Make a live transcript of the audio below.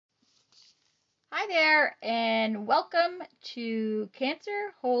Hi there, and welcome to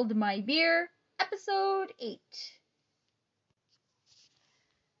Cancer Hold My Beer, episode 8.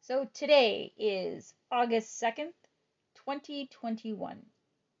 So today is August 2nd, 2021.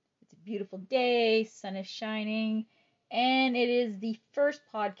 It's a beautiful day, sun is shining, and it is the first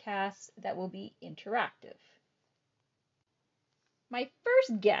podcast that will be interactive. My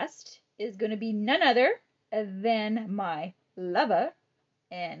first guest is going to be none other than my lover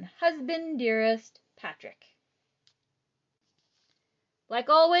and husband dearest, Patrick. Like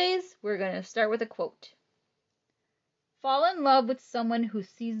always, we're going to start with a quote. Fall in love with someone who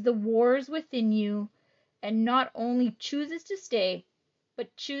sees the wars within you and not only chooses to stay,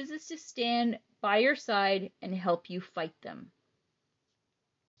 but chooses to stand by your side and help you fight them.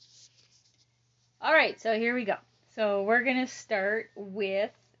 All right, so here we go. So we're going to start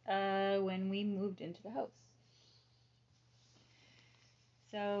with when we moved into the house.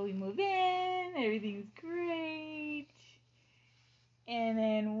 So we move in, everything's great. And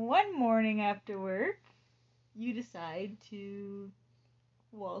then one morning after work, you decide to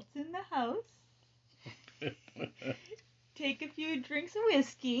waltz in the house, take a few drinks of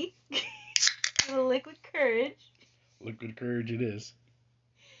whiskey, a little liquid courage. Liquid courage it is.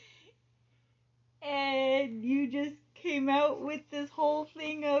 And you just came out with this whole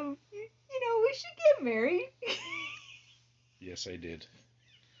thing of, we should get married. Yes, I did.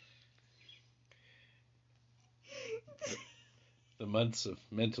 The months of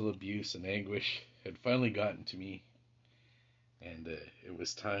mental abuse and anguish had finally gotten to me, and it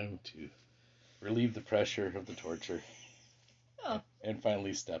was time to relieve the pressure of the torture. Oh. And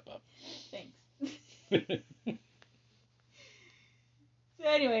finally step up. Thanks. So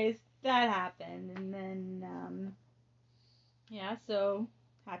anyways, that happened, and then, so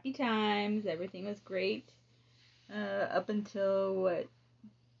happy times, everything was great, up until,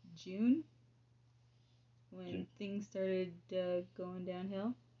 June? When things started going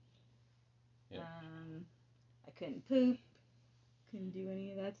downhill. Yeah. I couldn't poop, couldn't do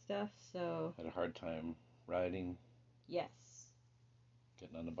any of that stuff, so... Had a hard time riding. Yes.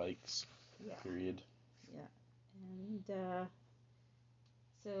 Getting on the bikes. Yeah. Period. Yeah. And,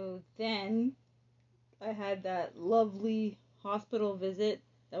 so then I had that lovely hospital visit.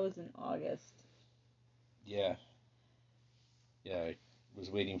 That was in August. Yeah. Yeah, I was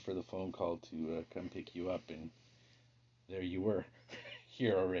waiting for the phone call to come pick you up, and there you were,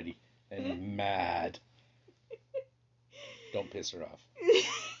 here already, and mad. Don't piss her off.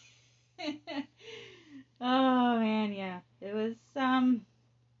 Oh, man, yeah. It was, that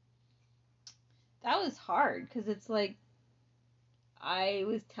was hard, because it's like, I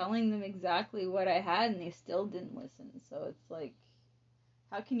was telling them exactly what I had, and they still didn't listen, so it's like,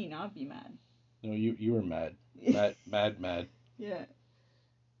 how can you not be mad? No, you were mad. Mad. Yeah.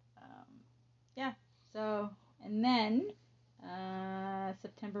 Yeah, so, and then,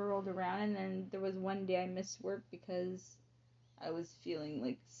 September rolled around, and then there was one day I missed work because I was feeling,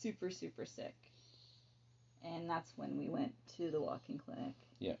 like, super, super sick. And that's when we went to the walk-in clinic.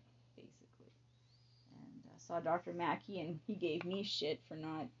 Yeah. Basically. And I saw Dr. Mackey, and he gave me shit for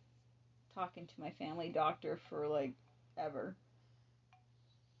not talking to my family doctor for, like, ever.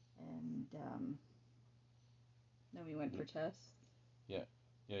 And, then we went for tests. Yeah.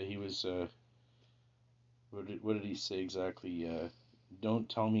 Yeah, he was, what did he say exactly? Don't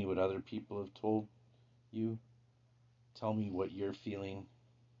tell me what other people have told you. Tell me what you're feeling.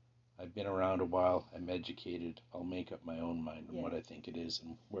 I've been around a while. I'm educated. I'll make up my own mind on what I think it is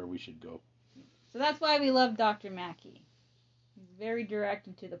and where we should go. So that's why we love Dr. Mackey. He's very direct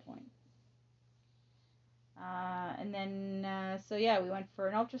and to the point. And then, we went for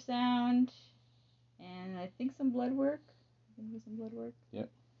an ultrasound and I think some blood work. Yep.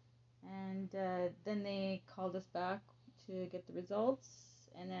 And then they called us back to get the results.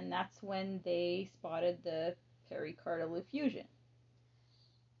 And then that's when they spotted the pericardial effusion.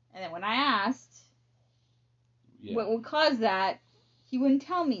 And then when I asked what would cause that, he wouldn't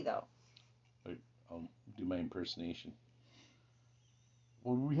tell me, though. I'll do my impersonation.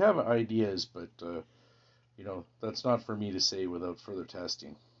 Well, we have ideas, but, that's not for me to say without further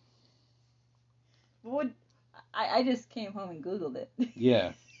testing. I just came home and Googled it.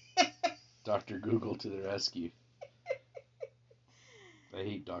 Yeah. Dr. Google to the rescue. I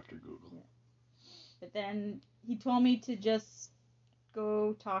hate Dr. Google. Yeah. But then he told me to just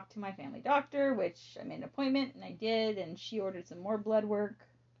go talk to my family doctor, which I made an appointment, and I did, and she ordered some more blood work.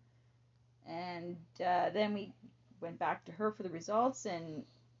 And then we went back to her for the results, and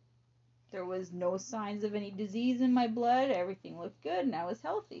there was no signs of any disease in my blood. Everything looked good, and I was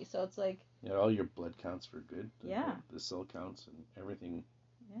healthy. So it's like... Yeah, all your blood counts were good. Yeah. The cell counts and everything.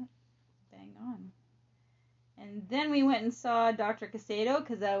 Yeah, bang on. And then we went and saw Dr. Casado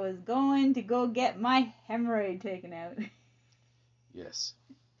because I was going to go get my hemorrhoid taken out. Yes.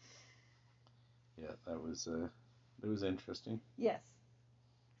 Yeah, that was it was interesting. Yes.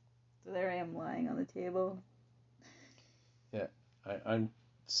 So there I am lying on the table. Yeah, I'm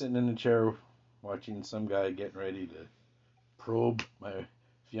sitting in a chair watching some guy getting ready to probe my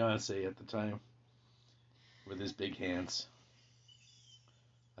fiance at the time with his big hands.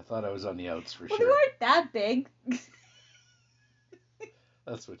 I thought I was on the outs for Well, sure. they weren't that big.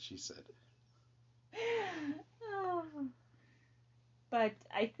 That's what she said. Oh. But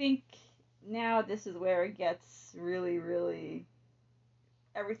I think now this is where it gets really, really.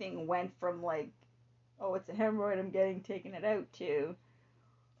 Everything went from like, oh, it's a hemorrhoid, I'm getting taken it out, to,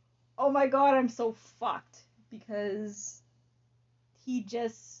 oh my god, I'm so fucked. Because he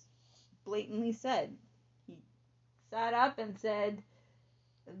just blatantly said, he sat up and said,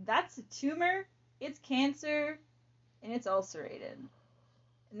 that's a tumor, it's cancer, and it's ulcerated.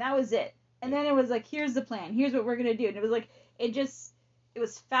 And that was it. And then it was like, here's the plan, here's what we're gonna do. And it was like, it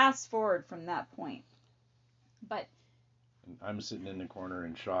was fast forward from that point. But I'm sitting in the corner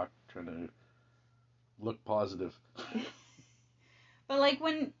in shock, trying to look positive. But like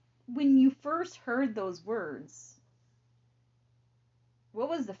when you first heard those words, what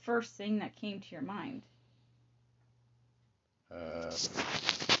was the first thing that came to your mind?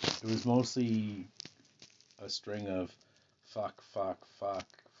 It was mostly a string of fuck, fuck, fuck,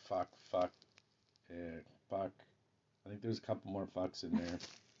 fuck, fuck, fuck. I think there's a couple more fucks in there.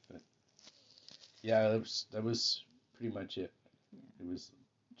 But yeah, that was pretty much it. It was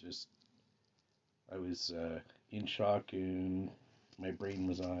just, I was in shock and my brain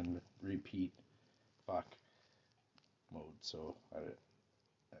was on repeat fuck mode. So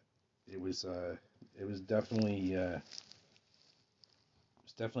it was definitely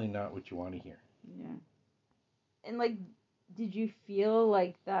not what you want to hear. Yeah. And like, did you feel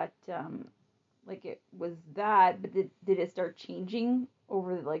like that? Like it was that, but did it start changing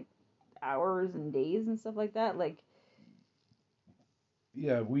over like hours and days and stuff like that? Like,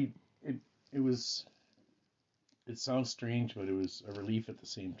 yeah, it was. It sounds strange, but it was a relief at the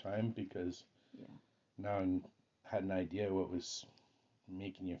same time because now I had an idea what was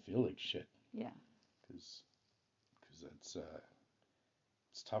making you feel like shit. Yeah. Because it's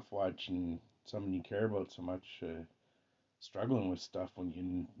tough watching someone you care about so much struggling with stuff when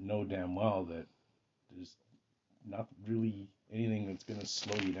you know damn well that there's not really anything that's going to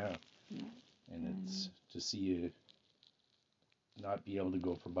slow you down. Yeah. And it's to see you not be able to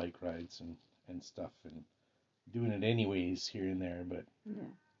go for bike rides and stuff and doing it anyways here and there, but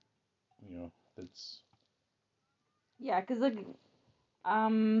you know, that's because like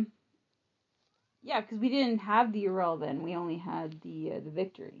because we didn't have the Urel then. We only had the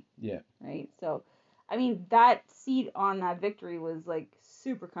Victory. Yeah. Right? So, I mean, that seat on that Victory was, like,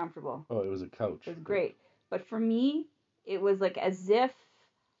 super comfortable. Oh, it was a couch. It was great. But for me, it was, like, as if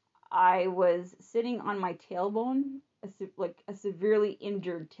I was sitting on my tailbone, like a severely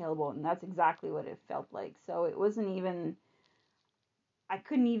injured tailbone. And that's exactly what it felt like. So it wasn't even... I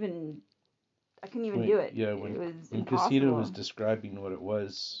couldn't even do it. Yeah, it was when Casita was describing what it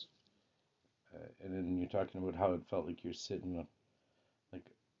was... and then you're talking about how it felt like you're sitting, like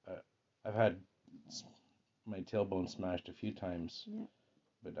I've had my tailbone smashed a few times,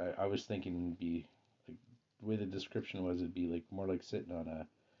 but I was thinking it'd be like the way the description was, it'd be like more like sitting on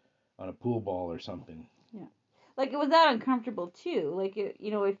a pool ball or something. Yeah, like it was that uncomfortable too. Like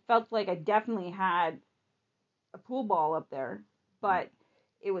it felt like I definitely had a pool ball up there, but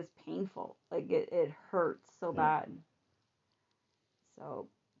it was painful. Like it hurt so bad. So,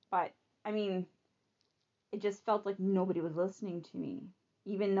 but I mean, it just felt like nobody was listening to me.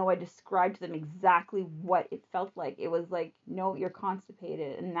 Even though I described to them exactly what it felt like. It was like, no, you're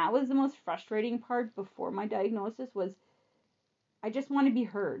constipated. And that was the most frustrating part before my diagnosis was I just want to be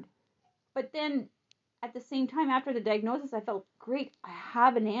heard. But then at the same time, after the diagnosis, I felt great. I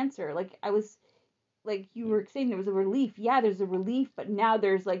have an answer. Like I was, like you were saying, there was a relief. Yeah, there's a relief. But now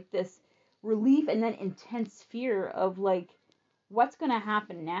there's like this relief and then intense fear of like, what's going to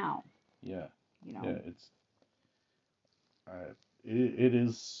happen now? Yeah. You know? Yeah,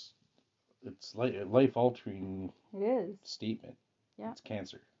 it's like a life-altering statement. Yeah. It's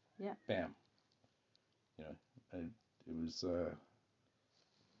cancer. Yeah. Bam. You know, it was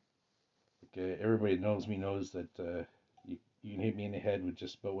like everybody knows me knows that you can hit me in the head with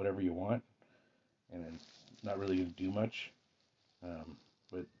just about whatever you want, and it's not really going to do much.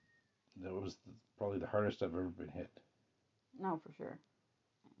 But that was probably the hardest I've ever been hit. No, for sure.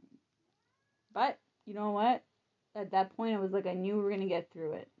 But you know what? At that point, it was like I knew we were gonna get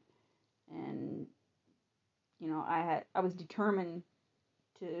through it, and I was determined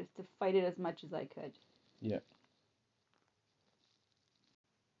to fight it as much as I could. Yeah.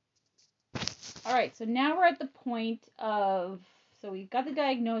 All right, so now we're at the point of, so we got the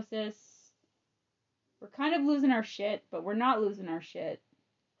diagnosis. We're kind of losing our shit, but we're not losing our shit.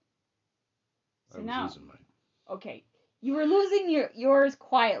 So I was losing mine. Okay, you were losing yours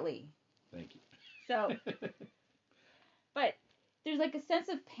quietly. Thank you. So, but there's like a sense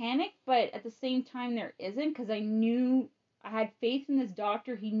of panic, but at the same time there isn't, because I had faith in this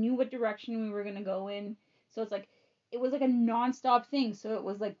doctor. He knew what direction we were gonna go in. So it's like it was like a non-stop thing. So it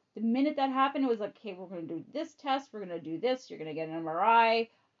was like the minute that happened, it was like, okay, we're gonna do this test, we're gonna do this, you're gonna get an MRI,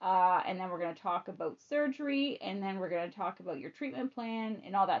 and then we're gonna talk about surgery, and then we're gonna talk about your treatment plan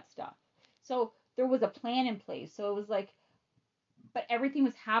and all that stuff. So there was a plan in place. So it was like, but everything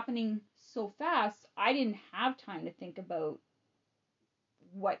was happening so fast, I didn't have time to think about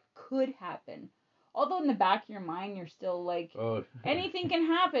what could happen. Although in the back of your mind, you're still like, anything can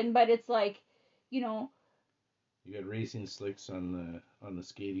happen, but it's like, you got racing slicks on the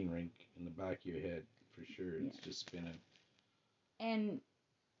skating rink in the back of your head for sure. It's just spinning. And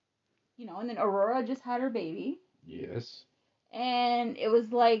and then Aurora just had her baby. Yes. And it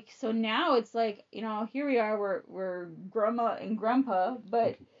was like, so now it's like, here we are, we're grandma and grandpa,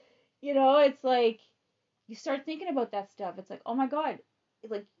 but it's like you start thinking about that stuff. It's like, oh my God,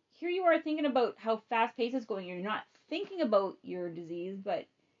 it's like here you are thinking about how fast pace is going. You're not thinking about your disease, but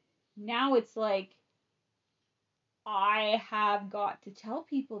now it's like I have got to tell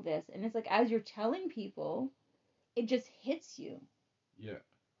people this, and it's like as you're telling people, it just hits you. Yeah.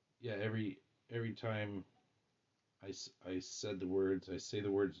 Every time I said the words, I say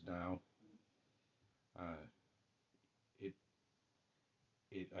the words now.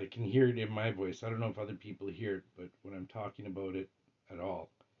 I can hear it in my voice. I don't know if other people hear it, but when I'm talking about it at all,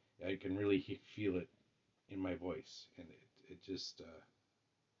 I can really feel it in my voice, and it just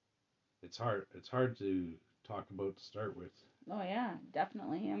it's hard. It's hard to talk about to start with. Oh yeah,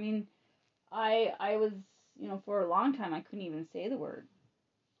 definitely. I mean, I was for a long time I couldn't even say the word.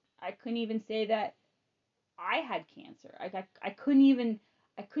 I couldn't even say that I had cancer. I couldn't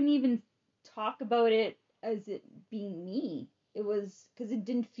even talk about it as it being me. It was because it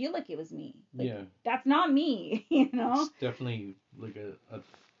didn't feel like it was me. Like, that's not me. It's definitely like a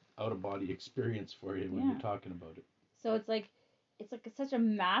out of body experience for you when you're talking about it. So it's like such a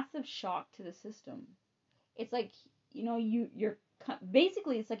massive shock to the system. It's like you're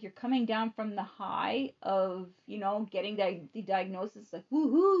basically, it's like you're coming down from the high of getting the diagnosis, like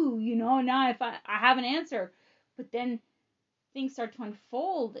woohoo, now if I have an answer, but then things start to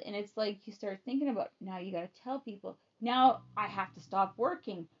unfold, and it's like you start thinking about, now you got to tell people, now I have to stop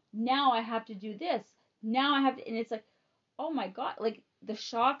working, now I have to do this, now I have to, and it's like, oh my God, like the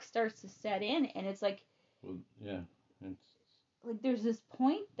shock starts to set in, and it's like, well, yeah, it's like there's this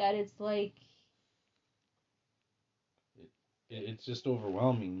point that it's like it's just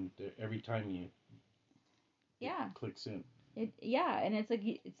overwhelming every time it clicks in. And it's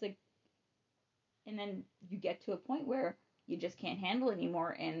like, and then you get to a point where you just can't handle it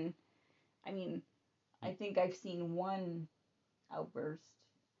anymore. And I mean, I think I've seen one outburst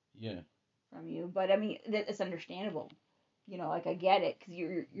from you, but I mean, it's understandable. Like I get it, because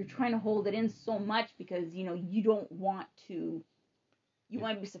you're trying to hold it in so much, because you don't want to. You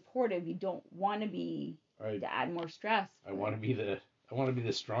want to be supportive. You don't want to be to add more stress. I want to be the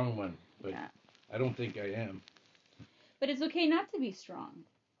strong one, but I don't think I am. But it's okay not to be strong.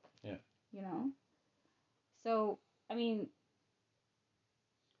 Yeah. So, I mean,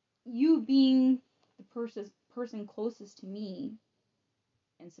 you being the person closest to me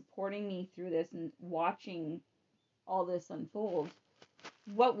and supporting me through this and watching all this unfold,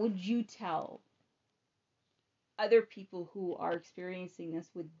 what would you tell other people who are experiencing this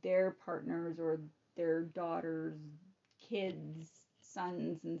with their partners or their daughters, kids,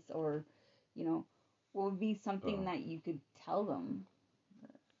 sons, or what would be something that you could tell them?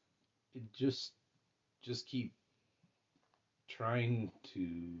 Just keep trying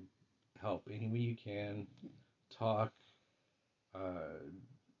to help any way you can. Talk,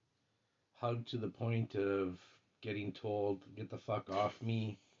 hug to the point of getting told, "Get the fuck off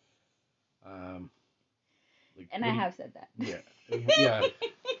me." And I have said that. Yeah.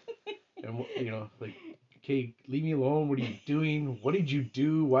 And like, okay, leave me alone. What are you doing? What did you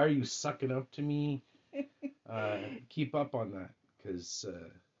do? Why are you sucking up to me? Keep up on that, because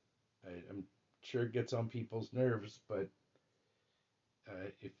I'm sure it gets on people's nerves, but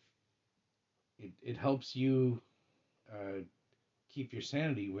if it helps you keep your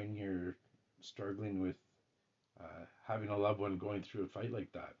sanity when you're struggling with having a loved one going through a fight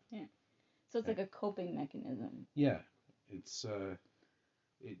like that. Yeah. So it's like a coping mechanism. Yeah, it's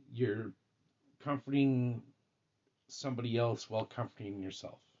you're comforting somebody else while comforting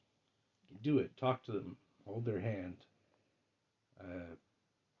yourself. Do it. Talk to them. Hold their hand.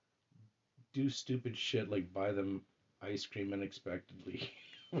 Do stupid shit like buy them ice cream unexpectedly,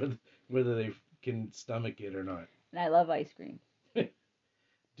 whether they can stomach it or not. And I love ice cream.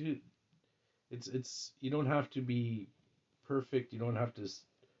 Dude, it's you don't have to be perfect. You don't have to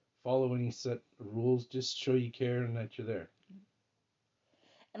follow any set rules. Just show you care and that you're there.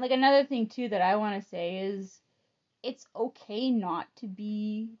 And like another thing too that I want to say is it's okay not to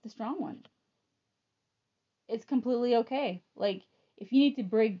be the strong one. It's completely okay. Like if you need to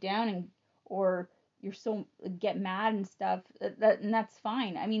break down and or you're so get mad and stuff, and that's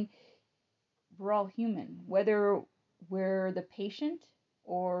fine. I mean, we're all human, whether we're the patient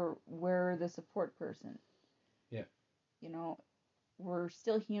or we're the support person. Yeah. You know, we're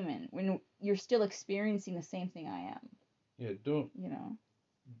still human. When you're still experiencing the same thing I am. Yeah, don't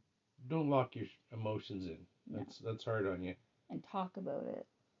lock your emotions in. That's hard on you. And talk about it.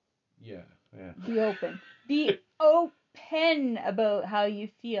 Yeah. Be open. Be open about how you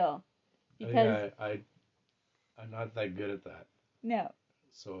feel. Because I'm not that good at that. No.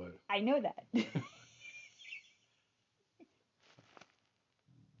 So I know that.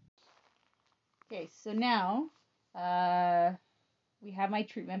 Okay, so now we have my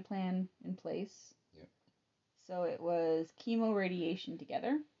treatment plan in place. Yep. So it was chemo radiation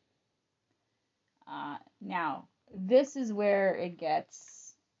together. Now, this is where it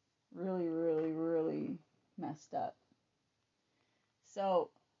gets really, really, really messed up. So,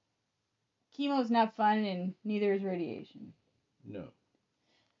 chemo is not fun and neither is radiation. No.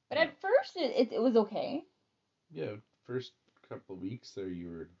 But at first, it was okay. Yeah, first couple of weeks there,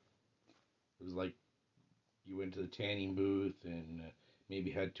 it was like you went to the tanning booth and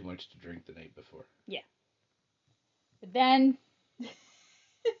maybe had too much to drink the night before. Yeah. But then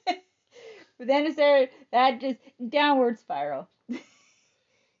it started that just downward spiral.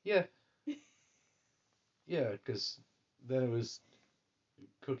 Yeah. Yeah, because then it was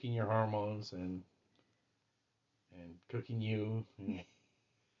cooking your hormones and cooking you and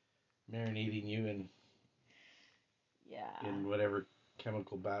marinating you in whatever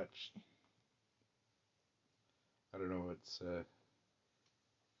chemical batch. I don't know.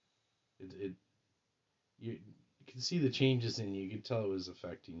 You can see the changes in you. You could tell it was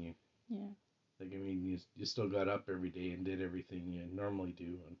affecting you. Yeah. Like, I mean, you still got up every day and did everything you normally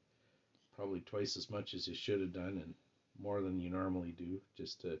do, and probably twice as much as you should have done, and more than you normally do,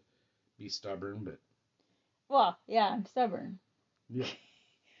 just to be stubborn. But well, yeah, I'm stubborn. Yeah.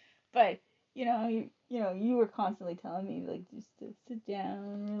 But you were constantly telling me like just to sit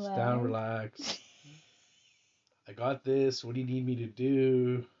down, relax. Sit down, relax. I got this. What do you need me to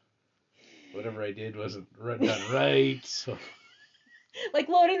do? Whatever I did wasn't done right. So. Like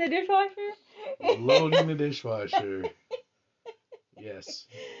loading the dishwasher? Loading the dishwasher. Yes.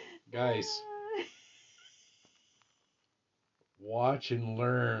 Guys. Watch and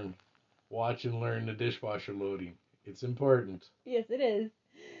learn. Watch and learn the dishwasher loading. It's important. Yes, it is.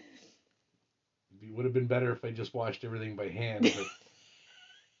 It would have been better if I just washed everything by hand, but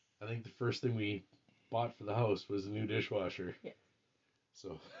I think the first thing we bought for the house was a new dishwasher. Yeah.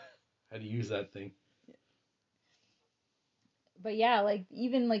 So I had to use that thing. Yeah. But yeah, like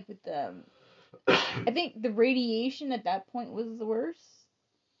even like with the I think the radiation at that point was worse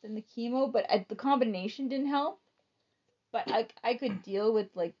than the chemo, but the combination didn't help. But I could deal with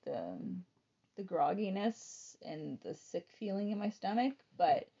like the grogginess and the sick feeling in my stomach,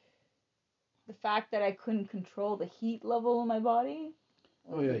 but the fact that I couldn't control the heat level in my body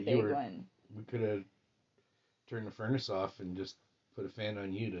was a big one. We could have turned the furnace off and just put a fan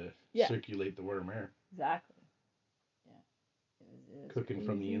on you to circulate the warm air. Exactly. Yeah. It was cooking crazy.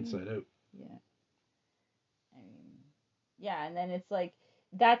 From the inside out. Yeah. I mean, yeah, and then it's like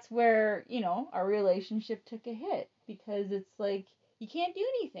that's where, our relationship took a hit because it's like you can't do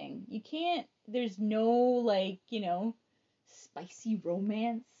anything. You can't, there's no like, spicy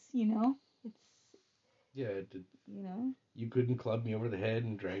romance, It's Yeah, it did. You know? You couldn't club me over the head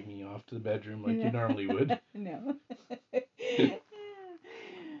and drag me off to the bedroom like you normally would. No.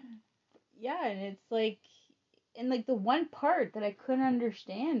 Yeah, and it's like, and like the one part that I couldn't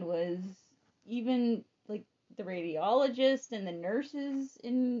understand was even like the radiologist and the nurses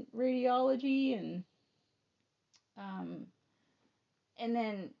in radiology and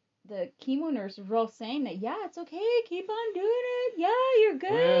then the chemo nurses were all saying that, yeah, it's okay, keep on doing it, yeah, you're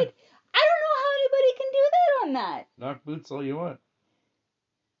good. Yeah. I don't know how anybody can do that on that. Knock boots all you want.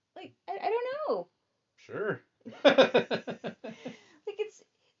 Like, I don't know. Sure. Like, it's,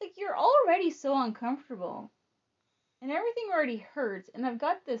 like, you're already already so uncomfortable. And everything already hurts. And I've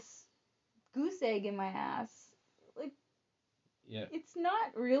got this goose egg in my ass. Like, Yeah. it's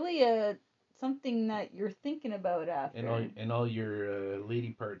not really something that you're thinking about after. And all your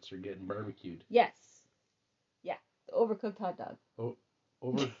lady parts are getting barbecued. Yes. Yeah. The overcooked hot dog.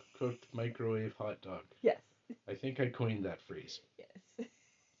 Overcooked microwave hot dog. Yes. I think I coined that phrase. Yes.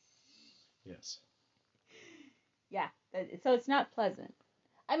 Yes. Yeah. So it's not pleasant.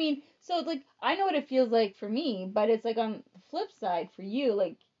 I mean, so like I know what it feels like for me, but it's like on the flip side for you,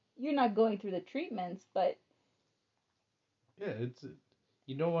 like you're not going through the treatments, but yeah, it's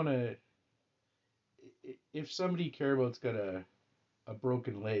you don't want to. If somebody you care about's got a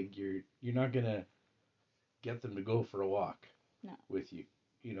broken leg, you're not gonna get them to go for a walk with you.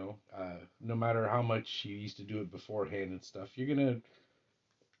 You know, no matter how much you used to do it beforehand and stuff, you're gonna,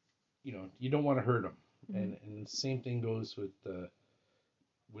 you don't want to hurt them. Mm-hmm. And the same thing goes with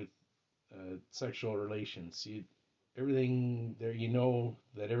sexual relations. Everything there,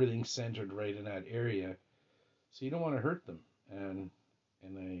 that everything's centered right in that area, so you don't want to hurt them. And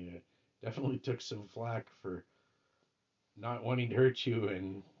I definitely took some flack for not wanting to hurt you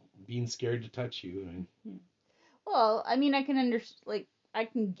and being scared to touch you. And well, I mean, I can understand. Like, I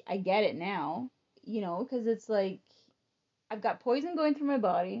get it now. Because it's like I've got poison going through my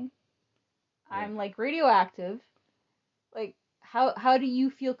body. Yeah. I'm like radioactive. Like, how do you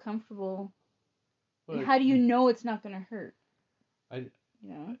feel comfortable? Well, how do you know it's not gonna hurt? It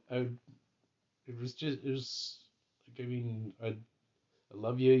was like, I mean, I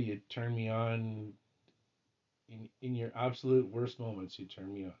love you. You turn me on. In your absolute worst moments, you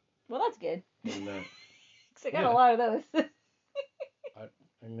turn me on. Well, that's good. And, cause I got a lot of those.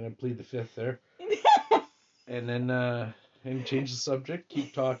 I'm gonna plead the fifth there. And then and change the subject.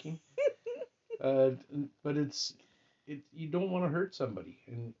 Keep talking. But you don't want to hurt somebody,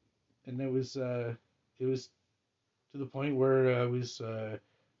 and it was to the point where I was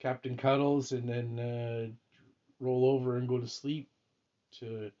Captain Cuddles, and then roll over and go to sleep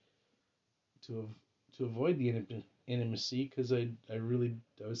to avoid the intimacy, because I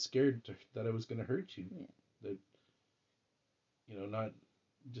was scared that I was going to hurt you. Yeah. That not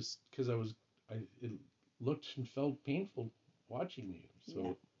just because it looked and felt painful watching you, so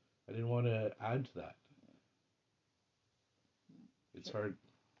yeah. I didn't want to add to that. It's hard.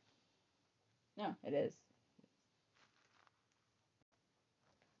 No, it is.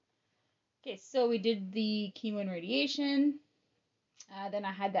 Okay, so we did the chemo and radiation. Then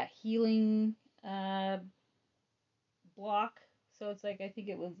I had that healing block. So it's like, I think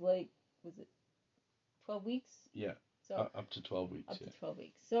it was like, was it 12 weeks? Yeah. So up to 12 weeks. Up to 12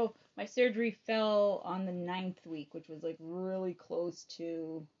 weeks. So my surgery fell on the 9th week, which was like really close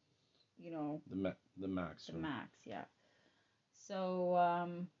to, the max. The max, yeah. So,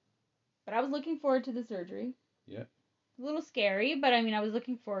 but I was looking forward to the surgery. Yeah. A little scary, but I mean, I was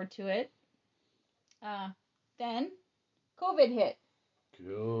looking forward to it. Then COVID hit.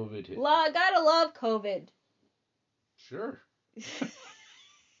 Gotta love COVID. Sure.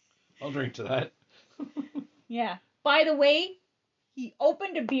 I'll drink to that. Yeah. By the way, he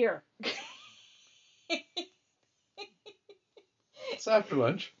opened a beer. It's after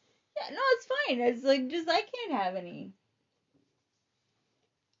lunch. Yeah, no, it's fine. It's like, just I can't have any.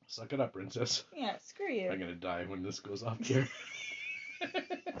 Suck it up, princess. Yeah, screw you. I'm gonna die when this goes off here.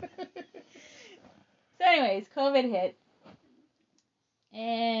 So anyways, COVID hit.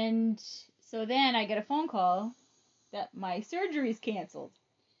 And so then I get a phone call that my surgery's canceled.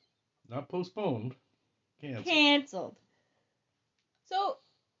 Not postponed. Canceled. So,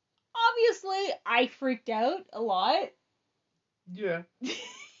 obviously, I freaked out a lot. Yeah.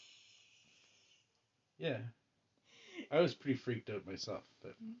 Yeah. I was pretty freaked out myself,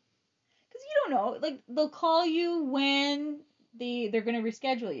 but... Because you don't know. Like, they'll call you when they're going to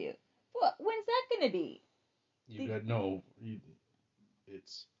reschedule you. When's that going to be?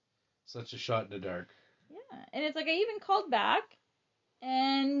 It's such a shot in the dark. Yeah. And it's like, I even called back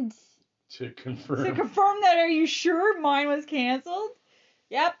and... To confirm that, are you sure mine was canceled?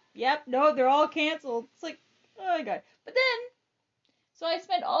 Yep, no, they're all canceled. It's like, oh my god. But then, so I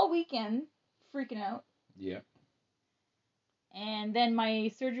spent all weekend freaking out. Yeah. And then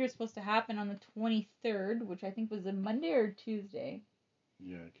my surgery was supposed to happen on the 23rd, which I think was a Monday or Tuesday.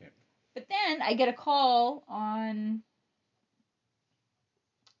 Yeah, I can't. But then I get a call on...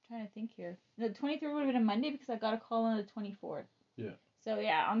 I'm trying to think here. The 23rd would have been a Monday because I got a call on the 24th. Yeah. So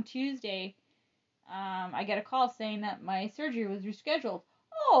yeah, on Tuesday, I get a call saying that my surgery was rescheduled.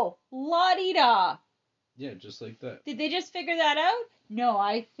 Oh, la-di-da. Yeah, just like that. Did they just figure that out? No,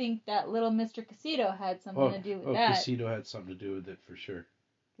 I think that little Mr. Casito had something to do with that. Casito had something to do with it for sure.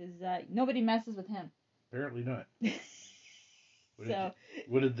 because nobody messes with him. Apparently not. So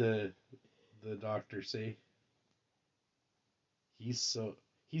What did the doctor say? He's so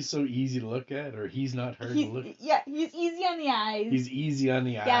easy to look at, or he's not hard to look. Yeah, he's easy on the eyes. He's easy on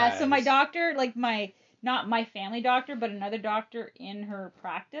the eyes. Yeah. So my doctor, like not my family doctor, but another doctor in her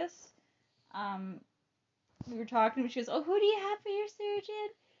practice, we were talking, and she goes, "Oh, who do you have for your surgeon?"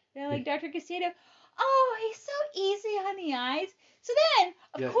 And I'm like, Dr. Casado. Oh, he's so easy on the eyes. So then,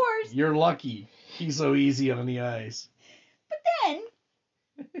 of course, you're lucky. He's so easy on the eyes. But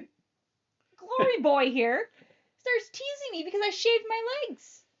then, Glory Boy here starts teasing me because I shaved my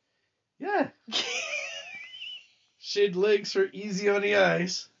legs. Yeah. Shaved legs are easy on the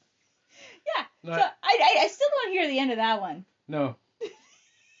eyes. Yeah. So I still don't hear the end of that one. No.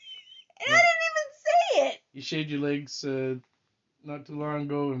 And no. I didn't even say it. You shaved your legs not too long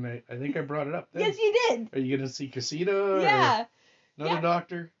ago, and I think I brought it up then. Yes, you did. Are you going to see Casita? Yeah. Or another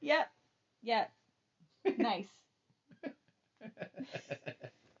doctor? Yep. Yep. Nice.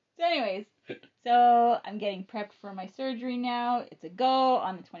 So anyways, so I'm getting prepped for my surgery now. It's a go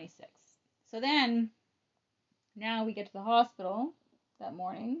on the 26th. So then, now we get to the hospital that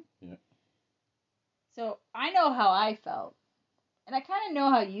morning. Yeah. So I know how I felt. And I kind of know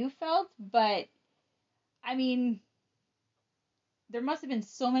how you felt, but, I mean, there must have been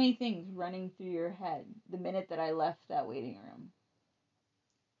so many things running through your head the minute that I left that waiting room.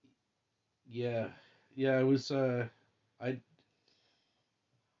 Yeah. Yeah, it was,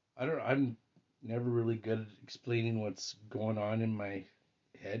 I'm never really good at explaining what's going on in my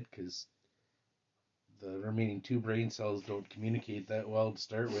head because the remaining 2 brain cells don't communicate that well to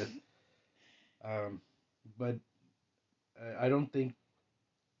start with. But I don't think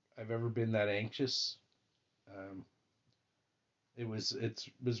I've ever been that anxious. It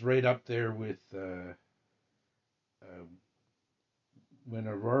was right up there with when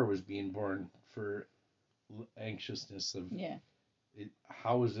Aurora was being born for anxiousness of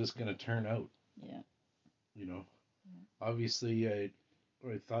how is this going to turn out? Yeah. You know, obviously I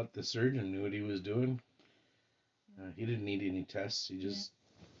thought the surgeon knew what he was doing. He didn't need any tests. He just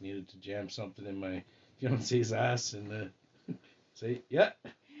needed to jam something in my fiance's ass and say, "Yeah,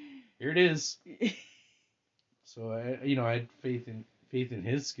 here it is." So I had faith in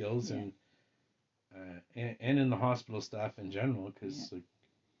his skills and in the hospital staff in general because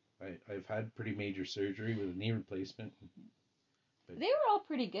I've had pretty major surgery with a knee replacement. But they were all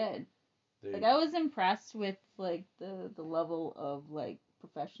pretty good. Like I was impressed with like the level of like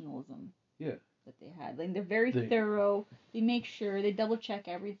professionalism. Yeah. That they had. Like they're very thorough. They make sure they double check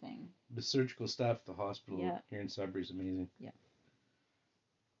everything. The surgical staff at the hospital here in Sudbury is amazing. Yeah.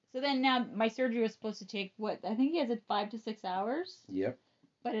 So then now my surgery was supposed to take I think he has it 5 to 6 hours. Yep.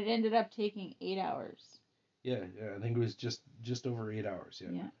 But it ended up taking 8 hours. Yeah, I think it was just over 8 hours.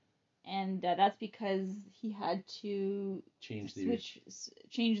 Yeah. Yeah. And that's because he had to change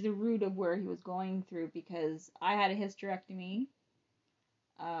the route of where he was going through because I had a hysterectomy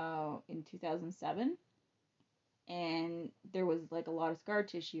in 2007 and there was like a lot of scar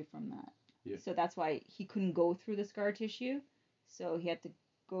tissue from that. Yeah. So that's why he couldn't go through the scar tissue. So he had to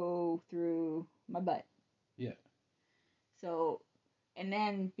go through my butt. Yeah. So, and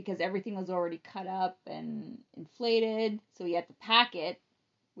then because everything was already cut up and inflated, so he had to pack it,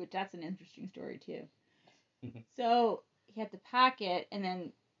 which that's an interesting story too. So he had to pack it, and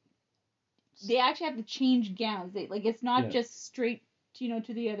then they actually have to change gowns. It's not just straight,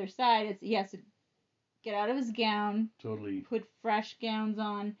 to the other side. He has to get out of his gown, totally put fresh gowns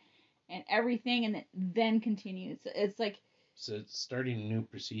on, and everything, and then continue. So it's like. So it's starting a new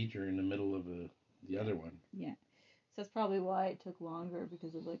procedure in the middle of the other one. Yeah. So that's probably why it took longer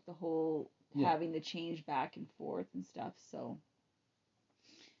because of like the whole having the change back and forth and stuff. So.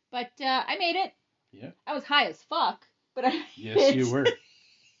 But I made it. Yeah. I was high as fuck, but I. Yes, you were.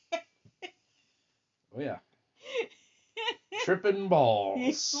 Oh yeah. Tripping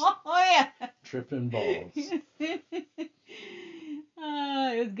balls. Oh yeah. Tripping balls. It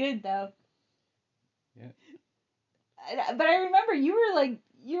was good though. Yeah. But I remember you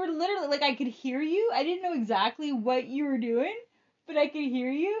were literally like I could hear you. I didn't know exactly what you were doing, but I could hear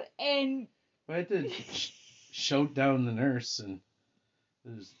you and. I had to shout down the nurse, and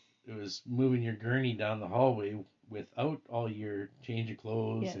it was moving your gurney down the hallway without all your change of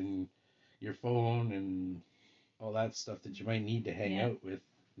clothes and your phone and all that stuff that you might need to hang out with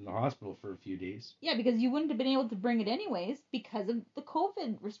in the hospital for a few days. Yeah, because you wouldn't have been able to bring it anyways because of the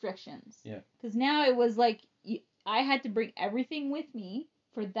COVID restrictions. Yeah. Because now it was like I had to bring everything with me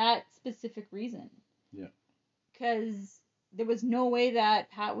for that specific reason. Yeah. Because there was no way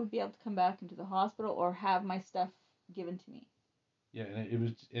that Pat would be able to come back into the hospital or have my stuff given to me. Yeah,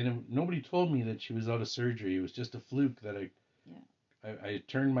 nobody told me that she was out of surgery. It was just a fluke that I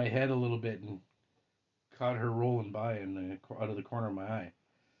turned my head a little bit and caught her rolling by out of the corner of my eye.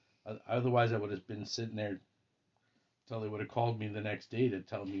 Otherwise, I would have been sitting there until they would have called me the next day to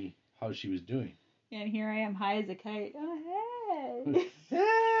tell me how she was doing. And here I am, high as a kite. Oh, hey.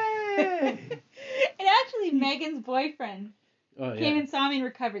 Hey! And actually, Megan's boyfriend came and saw me in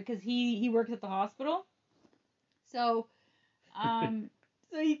recovery because he works at the hospital. So,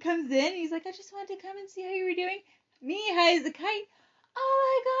 so he comes in and he's like, I just wanted to come and see how you were doing. Me, high as a kite. Oh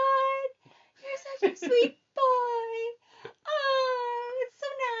my God, you're such a sweet boy. Oh, it's so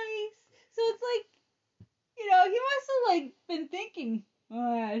nice. So it's like, he must have like been thinking,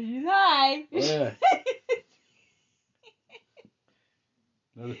 oh yeah, she's high. Oh, yeah.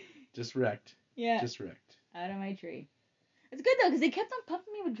 No, just wrecked. Yeah. Just wrecked. Out of my tree. It's good though, because they kept on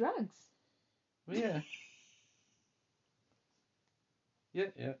pumping me with drugs. Well, yeah.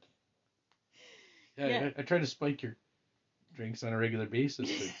 Yeah. I try to spike your drinks on a regular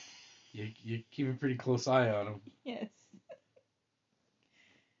basis, but you keep a pretty close eye on them. Yes.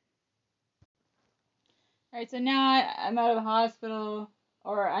 Alright, so now I'm out of the hospital,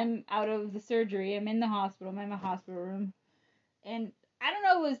 or I'm out of the surgery. I'm in the hospital. I'm in my hospital room. And I don't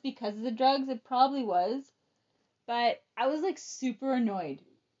know if it was because of the drugs. It probably was. But I was like super annoyed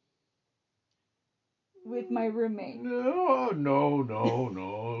with my roommate. No.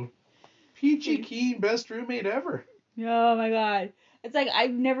 Peachy Keen, best roommate ever. Oh my God. It's like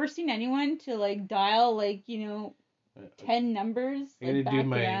I've never seen anyone to like dial like, 10 numbers. I'm like, going to do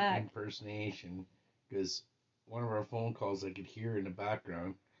my back. impersonation because one of our phone calls I could hear in the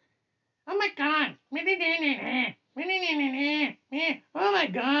background. Oh my God. Oh my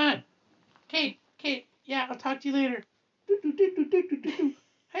God. Kate, yeah, I'll talk to you later.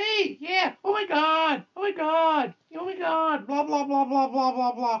 Hey, yeah, oh my God, blah, blah, blah, blah, blah,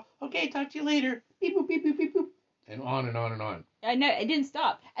 blah, blah. Okay, talk to you later. Beep, boop, beep, beep, beep, boop. And on and on and on. I know, it didn't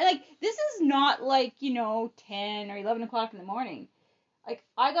stop. And like, this is not like, 10 or 11 o'clock in the morning. Like,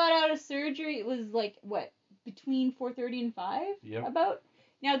 I got out of surgery, it was like, what, between 4:30 and 5? Yep. About?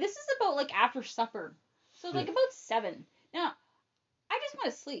 Now, this is about like after supper. So like about 7. Now, I just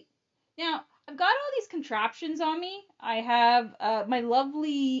want to sleep. Now, I've got all these contraptions on me. I have my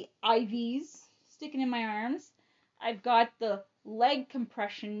lovely IVs sticking in my arms. I've got the leg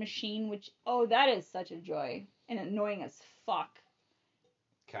compression machine, which, that is such a joy. And annoying as fuck.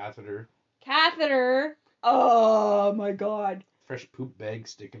 Catheter. Oh my God. Fresh poop bag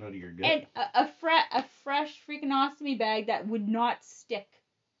sticking out of your gut. And a fresh freaking ostomy bag that would not stick,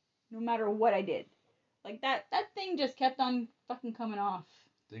 no matter what I did. Like that thing just kept on fucking coming off.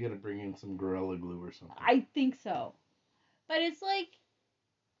 They gotta bring in some Gorilla Glue or something. I think so. But it's like,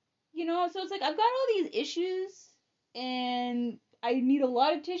 so it's like I've got all these issues and I need a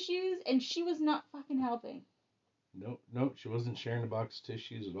lot of tissues and she was not fucking helping. Nope, she wasn't sharing a box of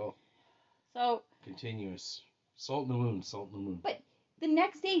tissues at all. So. Continuous. Salt in the wound. But the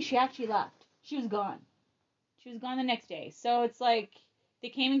next day she actually left. She was gone. The next day. So it's like they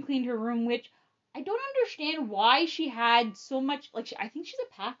came and cleaned her room, which I don't understand why she had so much, like, I think she's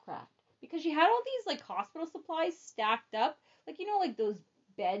a pack rat. Because she had all these, like, hospital supplies stacked up. Like, like those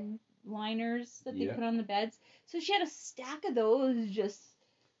bed liners that they put on the beds. So she had a stack of those just...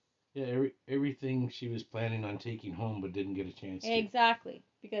 Yeah, everything she was planning on taking home but didn't get a chance to. Exactly.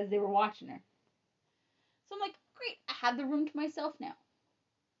 Because they were watching her. So I'm like, great, I have the room to myself now.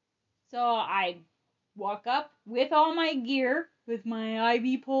 So I walk up with all my gear, with my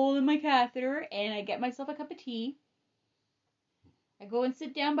IV pole and my catheter, and I get myself a cup of tea. I go and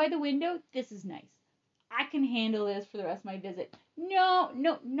sit down by the window. This is nice. I can handle this for the rest of my visit. No,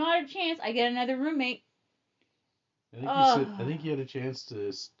 not a chance. I get another roommate. I think you had a chance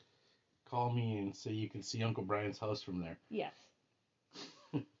to call me and say you can see Uncle Brian's house from there. Yes.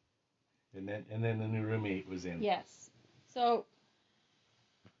 and then the new roommate was in. Yes. So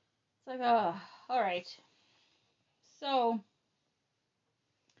it's like, all right. So,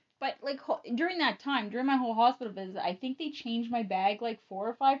 but like during that time, during my whole hospital visit, I think they changed my bag like 4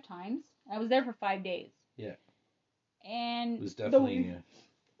 or 5 times. I was there for 5 days. Yeah. And it was definitely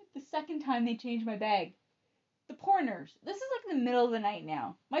the second time they changed my bag, the poor nurse. This is like the middle of the night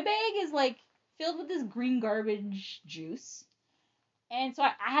now. My bag is like filled with this green garbage juice. And so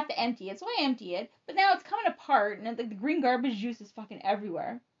I have to empty it. So I empty it. But now it's coming apart. And like the green garbage juice is fucking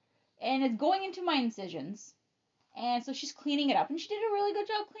everywhere. And it's going into my incisions. And so she's cleaning it up. And she did a really good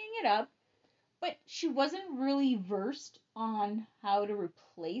job cleaning it up. But she wasn't really versed on how to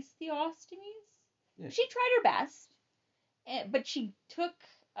replace the ostomies. Yeah. She tried her best. But she took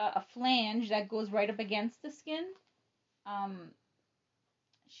a flange that goes right up against the skin.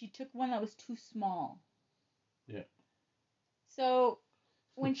 she took one that was too small. Yeah. So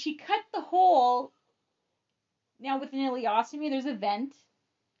when she cut the hole, now with an ileostomy, there's a vent,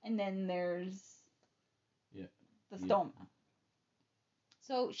 and then there's the stoma.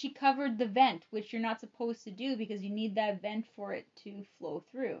 So she covered the vent, which you're not supposed to do because you need that vent for it to flow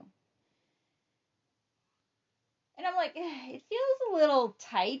through. And I'm like, it feels a little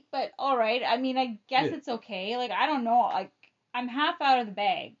tight, but all right. I mean, I guess it's okay. Like, I don't know. Like, I'm half out of the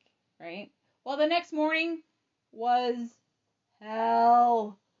bag, right? Well, the next morning was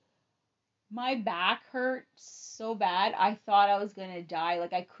hell. My back hurt so bad. I thought I was going to die.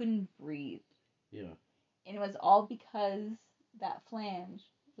 Like, I couldn't breathe. Yeah. And it was all because that flange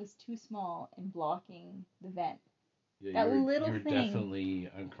was too small and blocking the vent. Yeah, that little you were thing. Definitely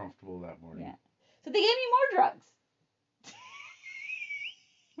uncomfortable that morning. Yeah. So they gave me more drugs.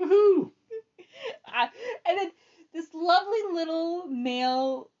 Woohoo! And then this lovely little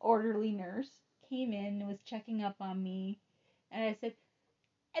male orderly nurse came in and was checking up on me. And I said,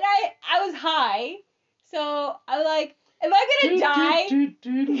 and I was high. So I'm like, am I going to die? Am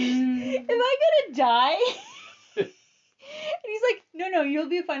I going to die? And he's like, no, you'll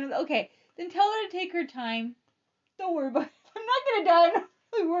be fine. Okay, then tell her to take her time. Don't worry about it. I'm not going to die. I'm not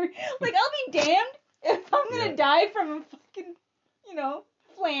really worried. Like, I'll be damned if I'm going to die from a fucking,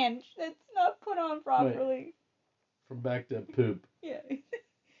 flange that's not put on properly. Right. From backed up poop. Yeah.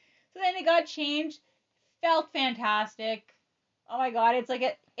 So then it got changed. Felt fantastic. Oh my god, it's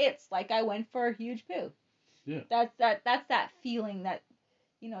like I went for a huge poo. Yeah. That's that feeling that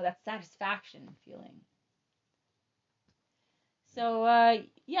that satisfaction feeling. So so I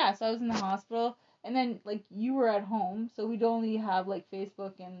was in the hospital, and then like you were at home, so we'd only have like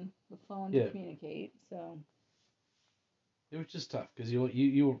Facebook and the phone to communicate. So it was just tough because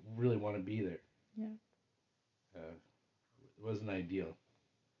you really want to be there. Yeah. It wasn't ideal.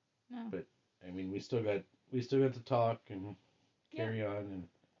 No. But I mean, we still got to talk and carry on and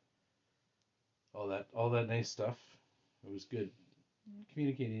all that nice stuff. It was good.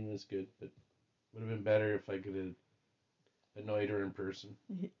 Communicating was good, but would have been better if I could have annoyed her in person.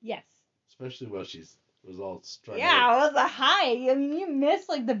 Yes. Especially while was all strung Yeah, out. it was a high. I mean, you missed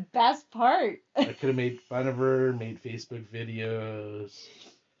like the best part. I could have made fun of her, made Facebook videos,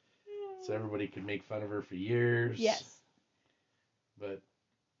 so everybody could make fun of her for years. Yes. But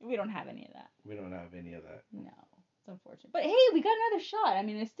we don't have any of that. We don't have any of that. No, it's unfortunate. But hey, we got another shot. I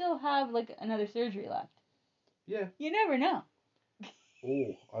mean, I still have like another surgery left. Yeah. You never know.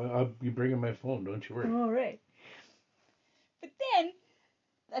 Oh, I'll be bringing my phone. Don't you worry. All right. But then,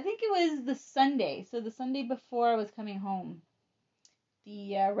 I think it was the Sunday. So the Sunday before I was coming home,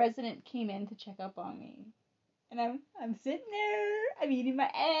 the resident came in to check up on me. And I'm sitting there, I'm eating my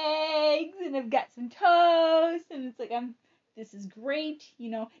eggs, and I've got some toast, and it's like this is great,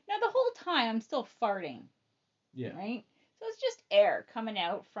 Now the whole time I'm still farting. Yeah. Right? So it's just air coming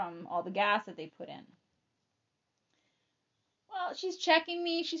out from all the gas that they put in. Well, she's checking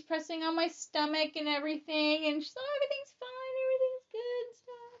me, she's pressing on my stomach and everything, and she's like, oh, everything's fine, everything's good,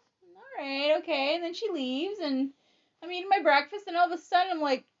 stuff. Alright, okay. And then she leaves, and I'm eating my breakfast, and all of a sudden I'm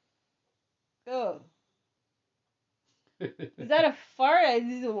like, oh. Is that a fart?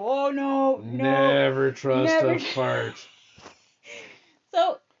 Oh, no. Never trust a fart.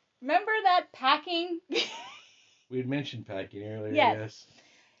 So, remember that packing? We had mentioned packing earlier, yes.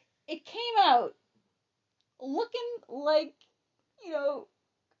 It came out looking like,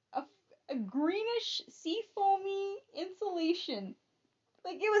 a greenish seafoamy insulation.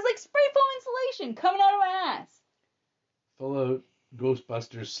 Like, it was like spray foam insulation coming out of my ass. Full out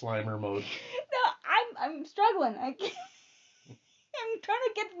Ghostbusters Slimer mode. No, I'm struggling. I'm trying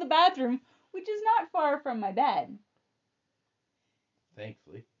to get to the bathroom, which is not far from my bed.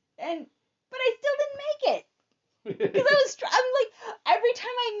 Thankfully. But I still didn't make it. Because I'm like, every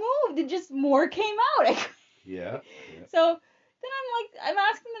time I moved, it just more came out. Yeah. So then I'm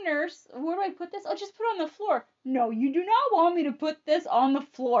asking the nurse, where do I put this? Oh, just put it on the floor. No, you do not want me to put this on the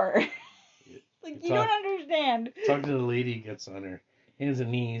floor. You don't understand. Talking to the lady gets on her hands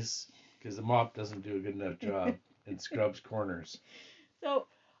and knees because the mop doesn't do a good enough job and scrubs corners. So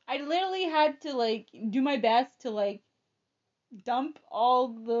I literally had to do my best to dump all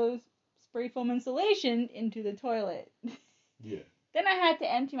the spray foam insulation into the toilet. Yeah. Then I had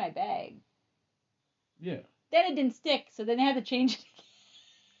to empty my bag. Yeah. Then it didn't stick, so then I had to change it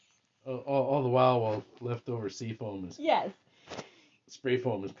again. All the while leftover seafoam is... Yes. Spray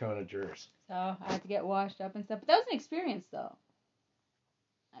foam is coming at yours. So I had to get washed up and stuff. But that was an experience, though.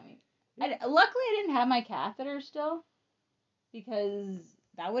 I mean, luckily I didn't have my catheter still, because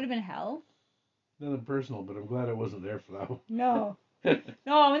that would have been hell. Nothing personal, but I'm glad I wasn't there for that one. No.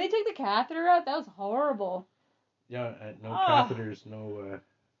 No, when they took the catheter out, that was horrible. Yeah, no Oh. catheters, no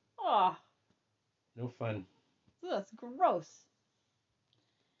Oh, no fun. that's gross.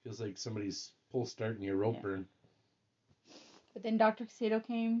 Feels like somebody's pull starting your rope burn. But then Dr. Casado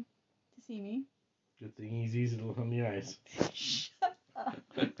came to see me. Good thing he's easy to look on the eyes. Shut up.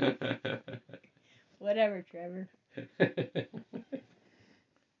 Whatever, Trevor. So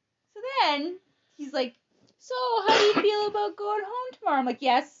then he's like, so how do you feel about going home tomorrow? I'm like,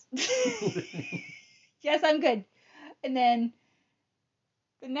 yes. Yes, I'm good. And then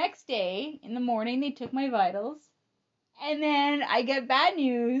the next day in the morning, they took my vitals. And then I get bad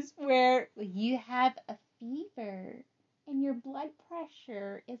news where you have a fever and your blood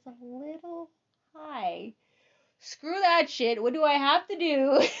pressure is a little high. Screw that shit. What do I have to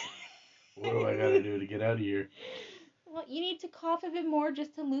do? What do I gotta do to get out of here? Well, you need to cough a bit more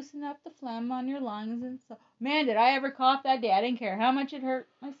just to loosen up the phlegm on your lungs and so. Man, did I ever cough that day? I didn't care how much it hurt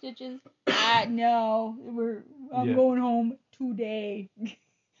my stitches. No, I'm going home today.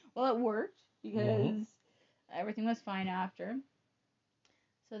 Well, it worked because everything was fine after.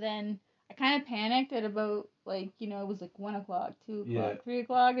 So then I kind of panicked at about it was like 1 o'clock, 2 o'clock, 3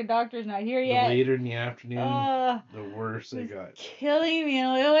 o'clock. The doctor's not here yet. Later in the afternoon, the worse I got. Killing me.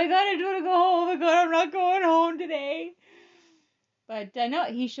 I'm like, oh my god, I want to go home. Oh my god, I'm not going home today. But no,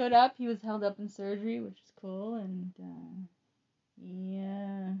 he showed up. He was held up in surgery, which is cool. And he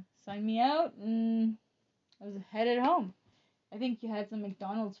signed me out, and I was headed home. I think you had some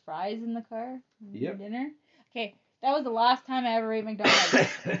McDonald's fries in the car for dinner. Okay, that was the last time I ever ate McDonald's.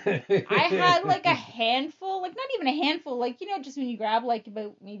 I had like a handful, like not even a handful, like, just when you grab like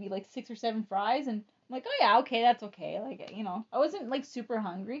about maybe like 6 or 7 fries, and I'm like, oh yeah, okay, that's okay. Like, I wasn't like super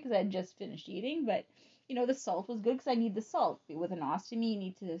hungry because I had just finished eating, but the salt was good because I need the salt. With an ostomy, you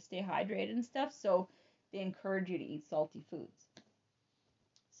need to stay hydrated and stuff, so they encourage you to eat salty foods.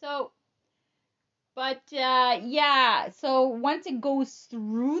 So, but so once it goes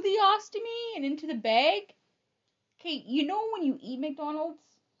through the ostomy and into the bag, okay, when you eat McDonald's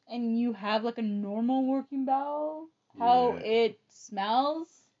and you have like a normal working bowel, how it smells?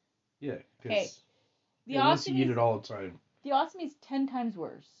 Yeah, because the unless you eat it all the time. The ostomy is 10 times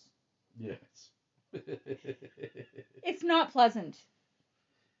worse. Yes. It's not pleasant.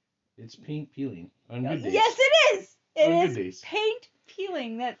 It's paint peeling on good days. Yes, it is. It on is good days. Paint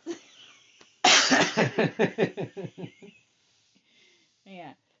peeling. That's.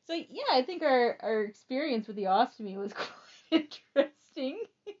 Yeah. So yeah, I think our experience with the ostomy was quite interesting.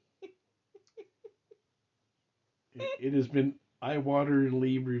 It has been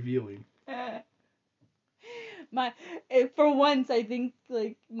eye-wateringly revealing. For once, I think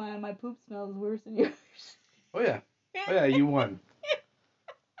like my poop smells worse than yours. Oh yeah, you won.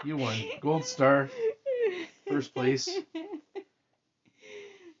 You won. Gold star. First place.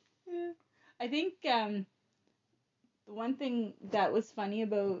 I think the one thing that was funny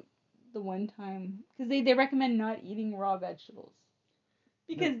about the one time, because they recommend not eating raw vegetables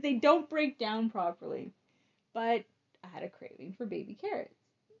because they don't break down properly, but I had a craving for baby carrots.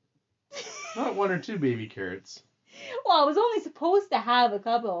 Not 1 or 2 baby carrots. Well, I was only supposed to have a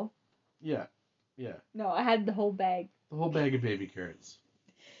couple. Yeah. No, I had the whole bag. The whole bag of baby carrots.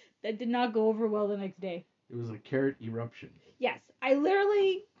 That did not go over well the next day. It was a carrot eruption. Yes, I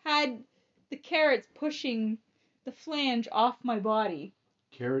literally had the carrots pushing the flange off my body.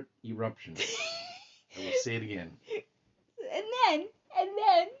 Carrot eruption. I will say it again. And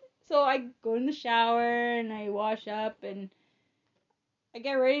then, so I go in the shower and I wash up and I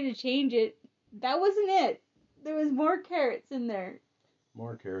get ready to change it. That wasn't it. There was more carrots in there.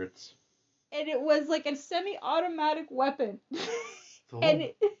 More carrots. And it was like a semi-automatic weapon. And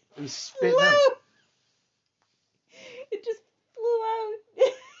it was flew. It just flew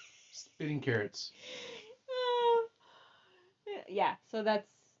out. Spitting carrots. Yeah, so that's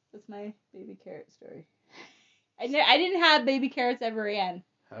my baby carrot story. I didn't have baby carrots ever again.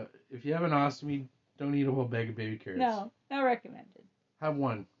 If you have an ostomy, don't eat a whole bag of baby carrots. No, not recommended. Have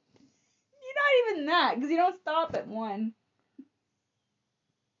one. You're not even that, because you don't stop at one.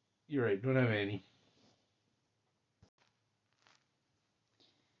 You're right, don't have any.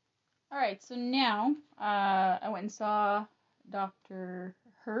 Alright, so now I went and saw Dr.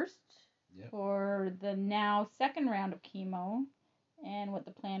 Hurst for the now second round of chemo and what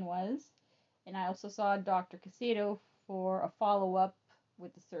the plan was. And I also saw Dr. Casado for a follow-up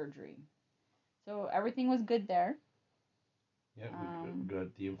with the surgery. So everything was good there. Yeah, we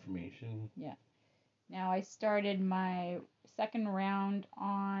got the information. Yeah. Now I started my second round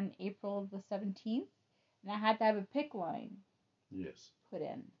on April the 17th, and I had to have a PICC line put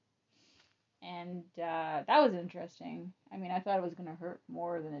in. And that was interesting. I mean, I thought it was going to hurt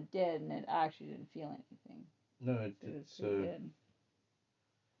more than it did, and it actually didn't feel anything. No, It was pretty good.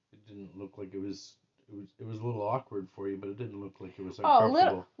 It didn't look like it was. It was a little awkward for you, but it didn't look like it was Oh,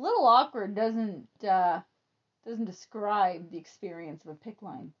 uncomfortable. little awkward doesn't describe the experience of a PICC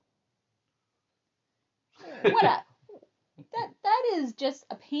line. That is just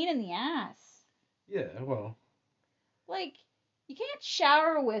a pain in the ass. Yeah, well. Like, you can't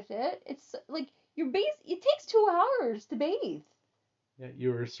shower with it. It's like it takes 2 hours to bathe. Yeah,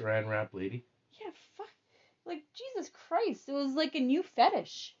 you were a saran wrap lady. Yeah, fuck. Like, Jesus Christ, it was like a new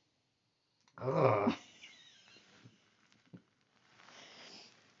fetish. Ugh.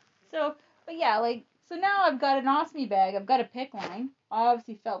 So, but yeah, like, so now I've got an ostomy bag. I've got a PICC line. I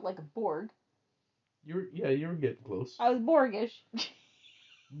obviously felt like a Borg. You were getting close. I was Borgish.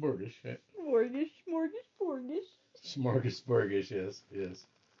 Borgish, yeah. Borgish. Smorgasborgish, yes.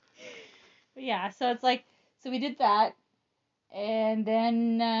 But yeah, so it's like, so we did that, and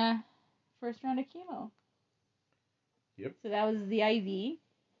then first round of chemo. Yep. So that was the IV,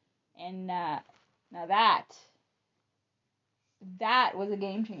 and now that was a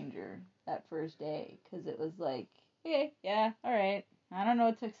game changer that first day, because it was like, okay, yeah, all right, I don't know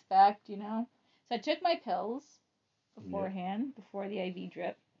what to expect, you know. So I took my pills beforehand, before the IV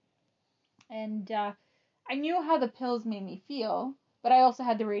drip, and I knew how the pills made me feel, but I also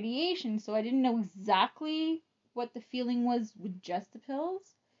had the radiation, so I didn't know exactly what the feeling was with just the pills.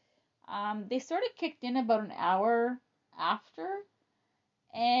 They sort of kicked in about an hour after,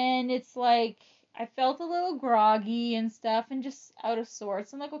 and it's like I felt a little groggy and stuff and just out of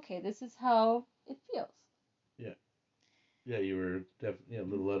sorts. I'm like, okay, this is how it feels. Yeah, you were definitely a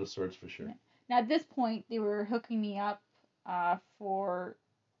little out of sorts for sure. Yeah. Now at this point, they were hooking me up for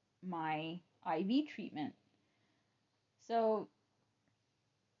my IV treatment. So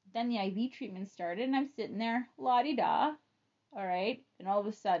then the IV treatment started, and I'm sitting there, la-di-da, all right, and all of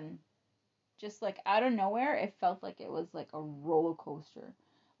a sudden, just like out of nowhere, it felt like it was like a roller coaster.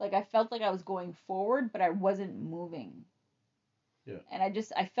 Like I felt like I was going forward, but I wasn't moving. Yeah. And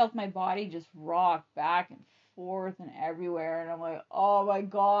I felt my body just rock back and forth and everywhere, and I'm like, oh my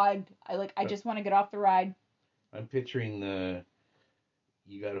God, I just want to get off the ride. I'm picturing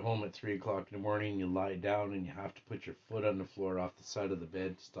you got home at 3:00 in the morning, you lie down and you have to put your foot on the floor off the side of the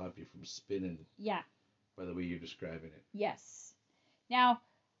bed to stop you from spinning. Yeah. By the way you're describing it. Yes. Now,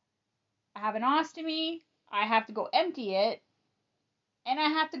 I have an ostomy, I have to go empty it, and I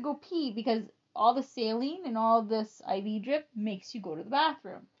have to go pee because all the saline and all this IV drip makes you go to the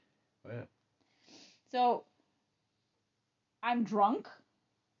bathroom. Oh, yeah. So, I'm drunk,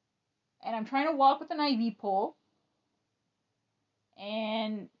 and I'm trying to walk with an IV pole,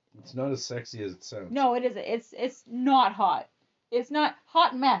 and... It's not as sexy as it sounds. No, it isn't. It's not hot. It's not...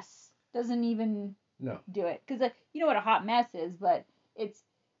 Hot mess doesn't even do it. Because you know what a hot mess is, but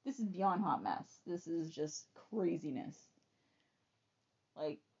this is beyond hot mess. This is just craziness.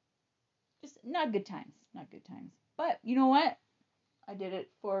 Like, just not good times. Not good times. But, you know what? I did it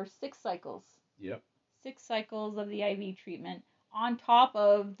for 6 cycles. Yep. 6 cycles of the IV treatment on top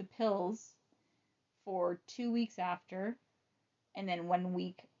of the pills for 2 weeks after, and then 1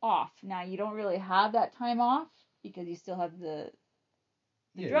 week off. Now, you don't really have that time off because you still have the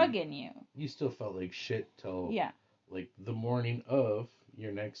drug in you. You still felt like shit till like the morning of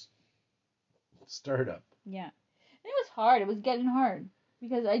your next startup. Yeah. And it was hard. It was getting hard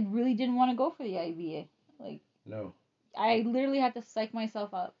because I really didn't want to go for the IV. Like, no. I literally had to psych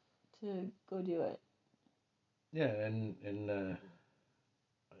myself up to go do it. Yeah, and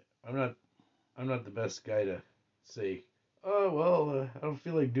I'm not the best guy to say, oh well, I don't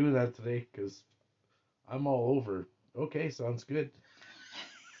feel like doing that today because I'm all over. Okay, sounds good.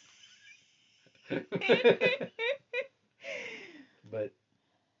 but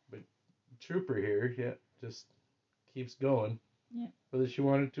Trooper here, yeah, just keeps going. Yeah. Whether she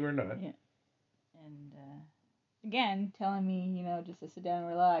wanted to or not. Yeah. And again, telling me, just to sit down and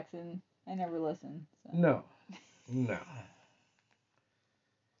relax, and I never listen. So. No.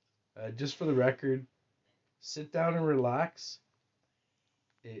 Just for the record, sit down and relax.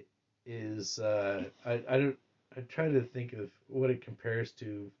 It is. I'm trying to think of what it compares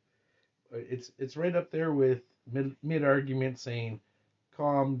to. It's right up there with mid argument saying,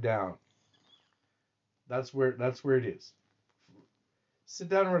 "Calm down." That's where it is. Sit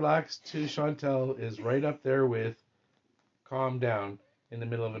down and relax to Chantel is right up there with calm down in the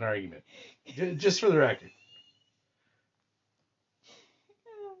middle of an argument. Just for the record.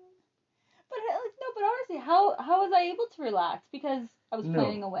 But honestly, how was I able to relax? Because I was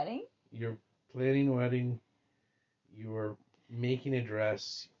planning a wedding. You're planning a wedding. You were making a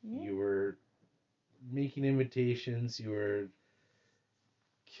dress. Yeah. You were making invitations. You were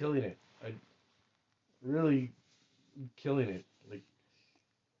killing it. Really killing it. Like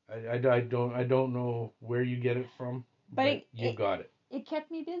I don't know where you get it from, but you got it. It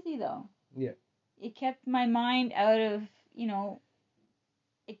kept me busy though. Yeah. It kept my mind out of,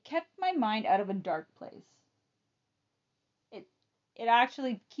 it kept my mind out of a dark place. It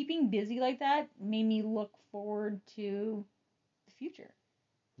actually, keeping busy like that made me look forward to the future.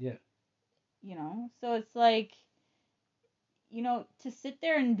 Yeah. So it's like, to sit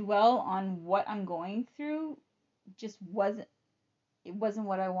there and dwell on what I'm going through just wasn't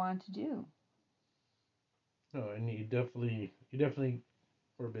what I wanted to do. No, and you definitely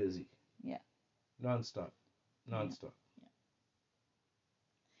were busy. Yeah. Nonstop. Yeah.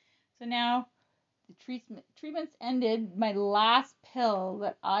 So now the treatments ended. My last pill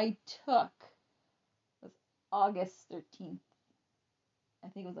that I took was August 13th. I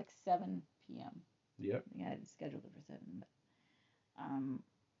think it was like 7 p.m. Yep. I had scheduled it for 7, but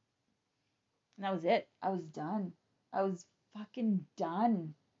and that was it. I was done. I was fucking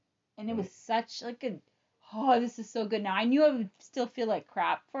done. And it was such like this is so good now. I knew I would still feel like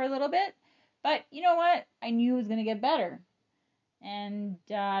crap for a little bit, but you know what? I knew it was gonna get better. And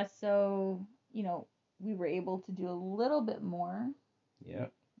so, we were able to do a little bit more. Yeah.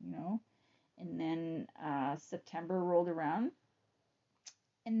 And then September rolled around.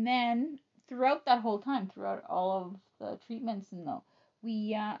 And then throughout that whole time, throughout all of the treatments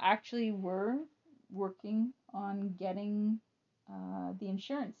we actually were working on getting the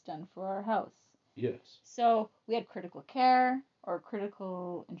insurance done for our house. Yes. So we had critical care or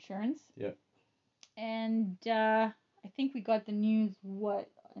critical insurance. Yeah. And I think we got the news,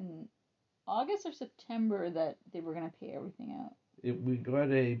 in August or September, that they were going to pay everything out. We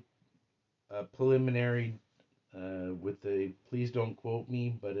got a preliminary with the please don't quote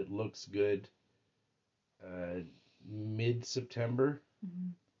me, but it looks good. Mid-September.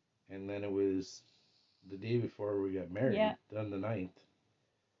 Mm-hmm. And then it was the day before we got married, on the 9th.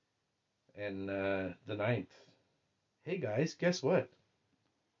 And the 9th, hey guys, guess what?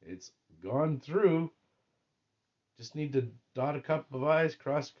 It's gone through. Just need to dot a couple of I's,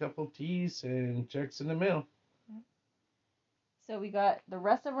 cross a couple of T's, and checks in the mail. So we got the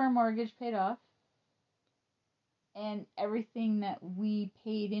rest of our mortgage paid off, and everything that we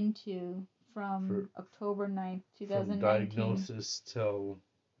paid into from October 9th, 2019. From diagnosis till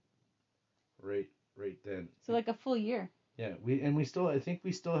right then. So like a full year. Yeah, I think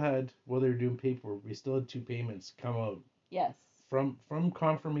we still had, while they were doing paperwork, we still had 2 payments come out. Yes. From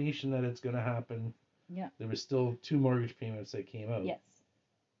confirmation that it's going to happen. Yeah. There was still 2 mortgage payments that came out. Yes.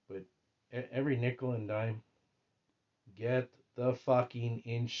 But every nickel and dime, get the fucking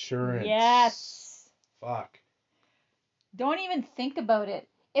insurance. Yes. Fuck. Don't even think about it.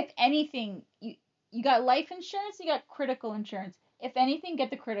 If anything, you got life insurance, you got critical insurance. If anything, get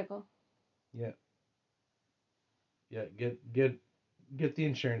the critical. Yeah. Yeah, get the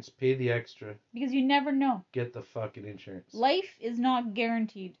insurance, pay the extra. Because you never know. Get the fucking insurance. Life is not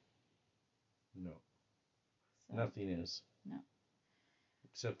guaranteed. No. So, nothing is. No.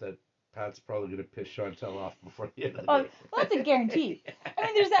 Except that Pat's probably going to piss Chantel off before the end of the day. Well, that's a guarantee. I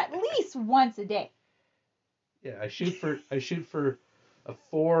mean, there's at least once a day. Yeah, I shoot for a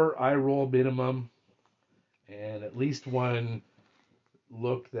 4 eye roll minimum, and at least one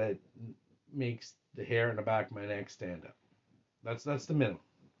look that makes the hair on the back of my neck stand up. That's the minimum.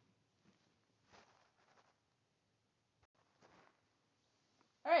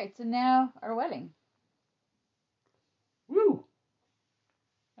 All right, so now our wedding. Woo!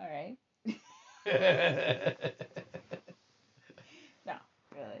 All right. No,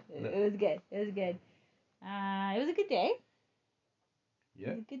 really, it was good. It was good. It was a good day. Yeah.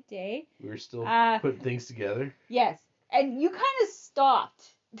 It was a good day. We were still putting things together. Yes, and you kind of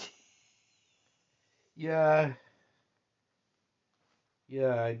stopped. Yeah.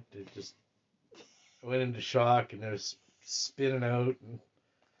 Yeah, I went into shock, and I was spinning out and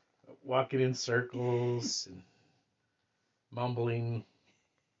walking in circles and mumbling,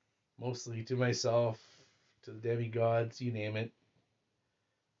 mostly to myself, to the demigods, you name it.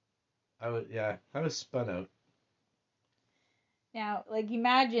 I was spun out. Now, like,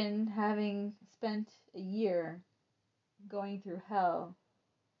 imagine having spent a year going through hell,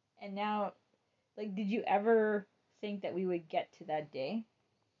 and now, like, did you ever think that we would get to that day?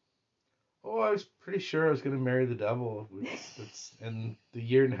 Oh, I was pretty sure I was going to marry the devil. And the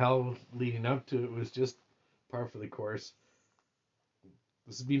year in hell leading up to it was just par for the course.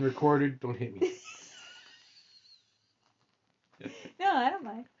 This is being recorded. Don't hit me. No, I don't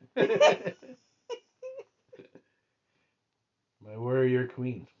mind. My warrior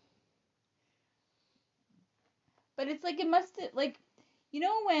queen. must have, like,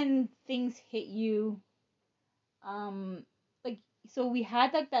 when things hit you, like, so we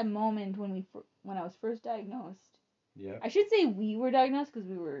had like that moment when I was first diagnosed. Yeah. I should say we were diagnosed because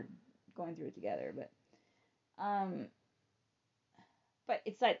we were going through it together, but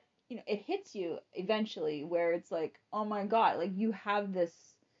it's like, it hits you eventually where it's like, oh my God, like you have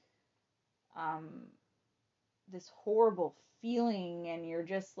this horrible feeling, and you're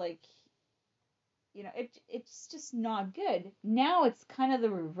just like, it's just not good. Now it's kind of the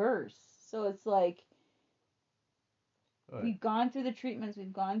reverse. So it's like, we've gone through the treatments,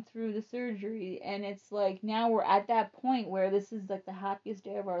 we've gone through the surgery, and it's like now we're at that point where this is like the happiest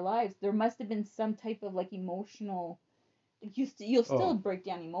day of our lives. There must have been some type of like emotional, like you'll still break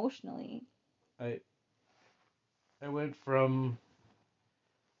down emotionally. I went from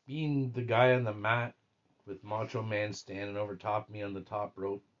being the guy on the mat with Macho Man standing over top of me on the top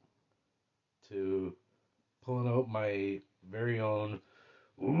rope to pulling out my very own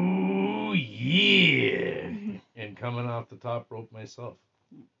 "Ooh yeah" and coming off the top rope myself.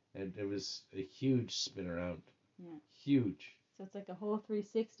 And it was a huge spin around. Yeah. Huge. So it's like a whole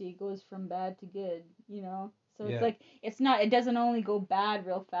 360. It goes from bad to good, So it's like, it doesn't only go bad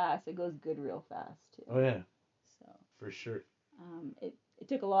real fast, it goes good real fast too. Oh yeah. So. For sure. It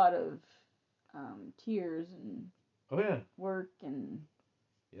took a lot of tears and work and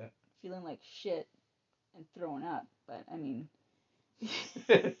feeling like shit and throwing up, but I mean,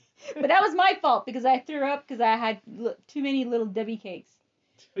 but that was my fault because I threw up because I had too many little Debbie cakes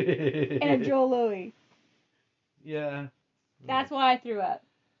and a Joe Louis. Yeah. That's why I threw up.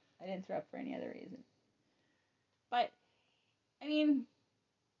 I didn't throw up for any other reason. But I mean,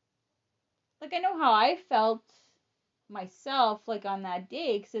 like, I know how I felt myself, like, on that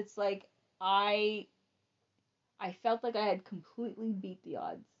day, because it's like I felt like I had completely beat the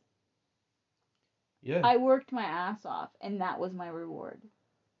odds. Yeah. I worked my ass off, and that was my reward.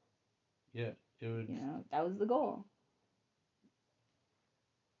 Yeah, it would. That was the goal.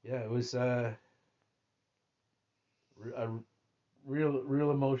 Yeah, it was a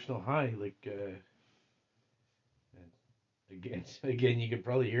real emotional high. Like, again, you could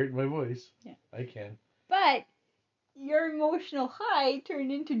probably hear it in my voice. Yeah, I can. But your emotional high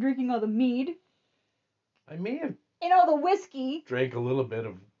turned into drinking all the mead. I may have. And all the whiskey. Drank a little bit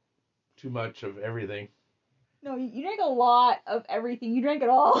of too much of everything. No, you drank a lot of everything. You drank it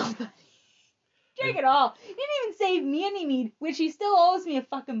all. Drank it all. You didn't even save me any mead, which he still owes me a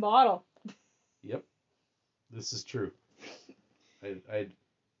fucking bottle. Yep, this is true.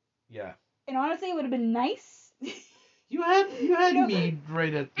 Yeah. And honestly, it would have been nice. You had mead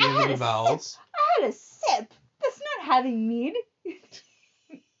right at the end of the vowels. I had a sip. That's not having mead.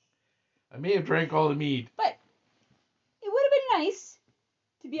 I may have drank all the mead. But it would have been nice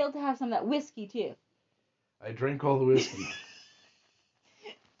to be able to have some of that whiskey too. I drank all the whiskey.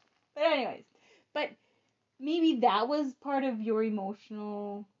 But anyways, maybe that was part of your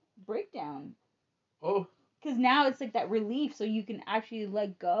emotional breakdown. Oh. Because now it's like that relief, so you can actually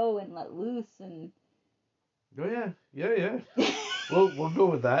let go and let loose and. Oh yeah. We'll go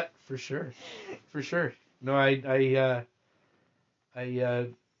with that for sure. No, I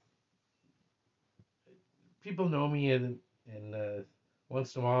people know me, and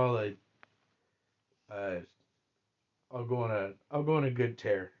once in a while I'll go on a good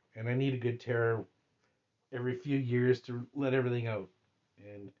tear, and I need a good tear every few years to let everything out.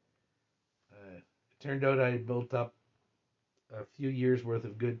 And it turned out I built up a few years worth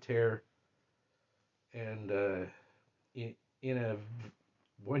of good tear, and in a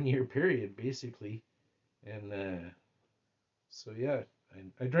 1 year period basically, and so yeah,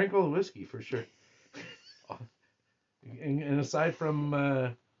 I drank all the whiskey for sure. And aside from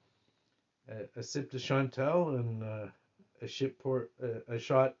a sip to Chantel and a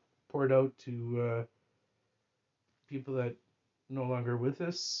shot poured out to people that no longer with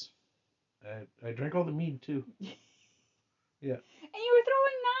us, I drank all the mead too. Yeah. And you were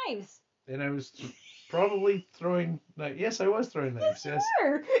throwing knives. And I was probably throwing knives. Yes, I was throwing knives. Yes.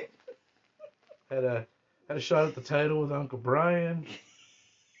 Sure. Had a shot at the title with Uncle Brian.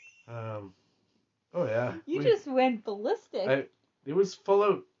 Oh yeah. You just went ballistic. It was full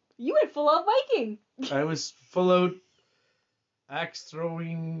out. You went full out Viking. I was full out axe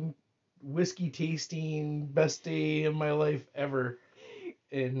throwing, whiskey tasting, best day of my life ever.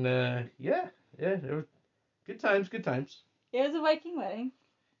 And yeah, it was good times. It was a Viking wedding.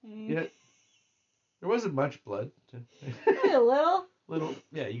 Yeah. There wasn't much blood. A little. Little,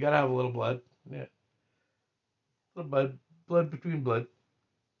 yeah, you gotta have a little blood. Yeah. Little blood between blood.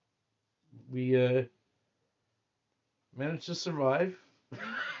 We managed to survive.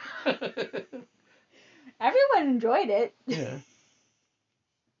 Everyone enjoyed it. Yeah.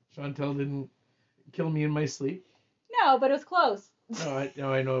 Chantel didn't kill me in my sleep. No, but it was close.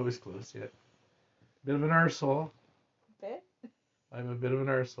 No, I know it was close. Yeah. Bit of an arsehole. Bit? I'm a bit of an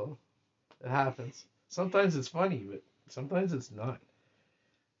arsehole. It happens. Sometimes it's funny, but sometimes it's not.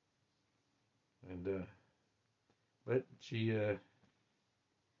 And but she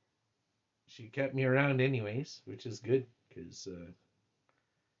kept me around anyways, which is good because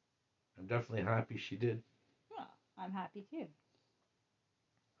I'm definitely happy she did. Well, I'm happy too.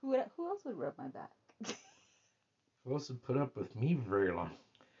 Who else would rub my back? Who else would put up with me for very long?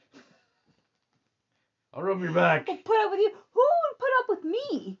 I'll rub your back. Who put up with you? Who would put up with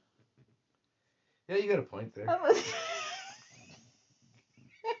me? Yeah, you got a point there.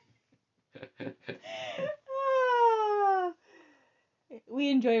 We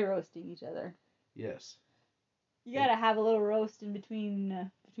enjoy roasting each other. Yes. You gotta have a little roast in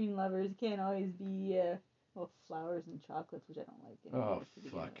between lovers. It can't always be flowers and chocolates, which I don't like anymore.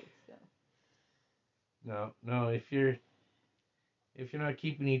 Fuck. So. No. If you're not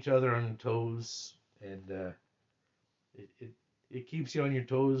keeping each other on toes, and it keeps you on your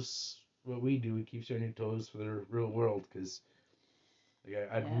toes. What we do, it keeps you on your toes for the real world. Because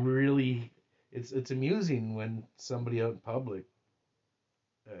I'd really, it's amusing when somebody out in public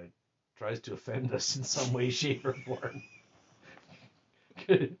tries to offend us in some way, shape, or form.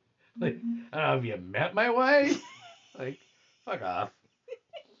 Like, I don't know, have you met my wife? Like, fuck off.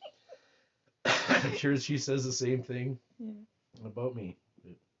 I'm sure she says the same thing about me.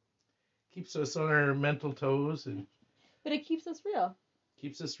 It keeps us on our mental toes, but it keeps us real.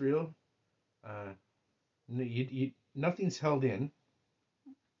 Keeps us real. Nothing's held in.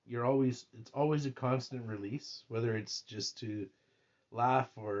 It's always a constant release, whether it's just to laugh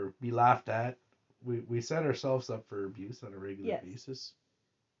or be laughed at. We set ourselves up for abuse on a regular basis.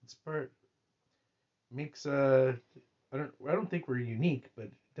 It's makes I don't think we're unique, but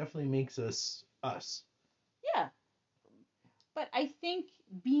it definitely makes us us. Yeah. But I think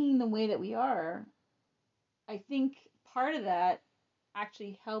being the way that we are, I think part of that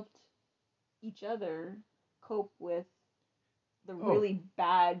actually helped each other cope with the really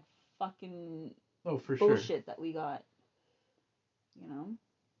bad fucking for bullshit that we got. You know?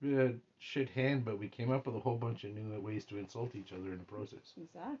 We had shit hand, but we came up with a whole bunch of new ways to insult each other in the process.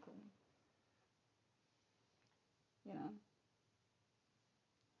 Exactly. You know?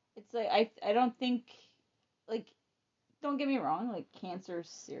 It's like, I don't think, like, don't get me wrong, like, cancer's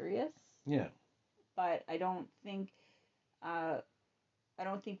serious. Yeah. But I don't think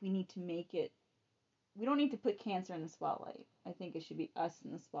we need to make it, we don't need to put cancer in the spotlight. I think it should be us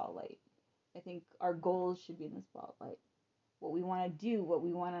in the spotlight. I think our goals should be in the spotlight. What we want to do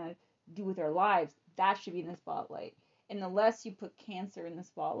with our lives, that should be in the spotlight. And the less you put cancer in the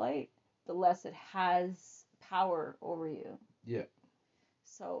spotlight, the less it has power over you. Yeah.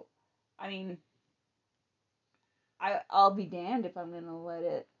 So, I mean, I'll be damned if I'm going to let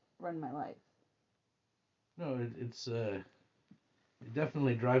it run my life. No, it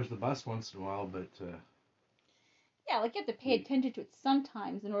definitely drives the bus once in a while, but yeah, like you have to pay attention to it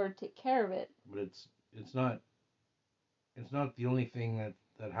sometimes in order to take care of it. But it's not the only thing that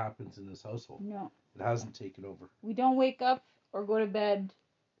happens in this household. No. It hasn't taken over. We don't wake up or go to bed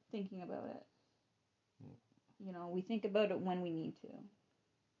thinking about it. You know, we think about it when we need to.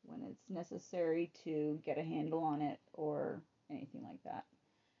 When it's necessary to get a handle on it or anything like that.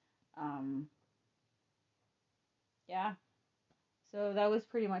 Yeah. So that was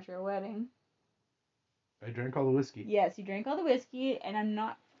pretty much our wedding. I drank all the whiskey. Yes, you drank all the whiskey, and I'm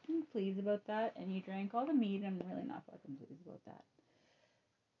not fucking pleased about that. And you drank all the mead, and I'm really not fucking pleased about that.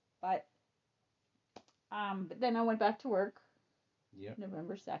 But then I went back to work. Yep.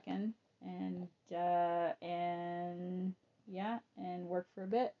 November 2nd, and worked for a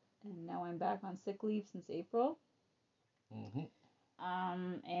bit, and now I'm back on sick leave since April.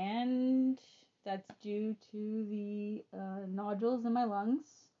 And that's due to the nodules in my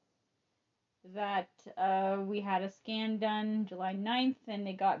lungs. That we had a scan done July 9th, and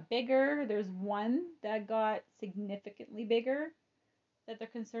they got bigger. There's one that got significantly bigger that they're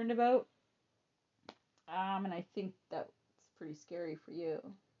concerned about. And I think that's pretty scary for you.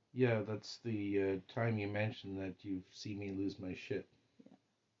 Yeah, that's the time you mentioned that you've seen me lose my shit. Yeah.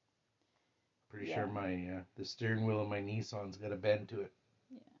 Pretty sure my the steering wheel of my Nissan's got a bend to it.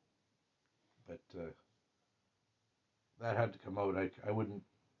 Yeah. But that had to come out.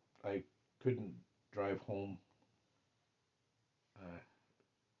 I couldn't drive home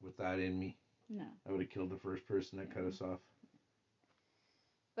with that in me. No. I would have killed the first person that cut us off.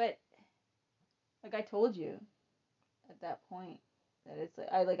 But like I told you at that point, that it's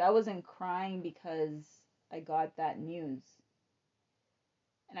I wasn't crying because I got that news.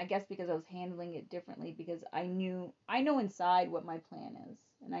 And I guess because I was handling it differently, because I know inside what my plan is,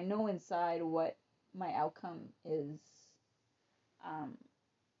 and I know inside what my outcome is. Um,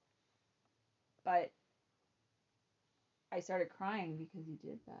 but I started crying because you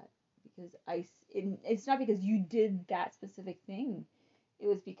did that. Because it's not because you did that specific thing. It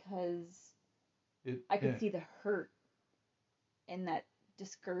was because I could see the hurt and that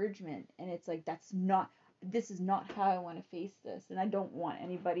discouragement, and it's like, this is not how I want to face this, and I don't want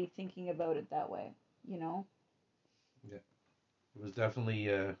anybody thinking about it that way, you know? Yeah. It was definitely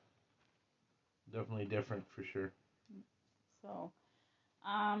different for sure. So,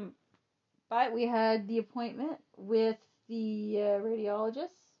 but we had the appointment with the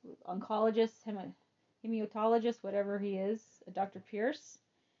radiologist, oncologist, hematologist, whatever he is, Dr. Pierce,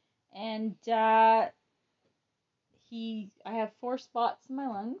 and I have 4 spots in my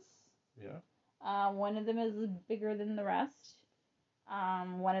lungs. Yeah. One of them is bigger than the rest.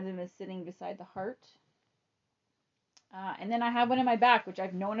 One of them is sitting beside the heart. And then I have one in my back, which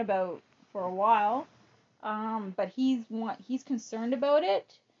I've known about for a while. But he's concerned about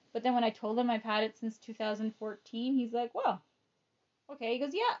it. But then when I told him I've had it since 2014, he's like, well, okay. He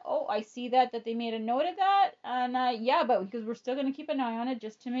goes, yeah, oh, I see that they made a note of that. And yeah, but because we're still going to keep an eye on it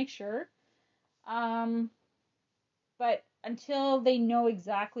just to make sure. But until they know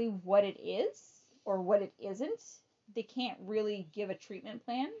exactly what it is or what it isn't, they can't really give a treatment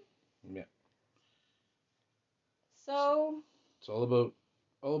plan. Yeah. So it's all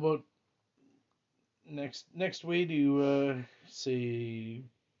about next way to say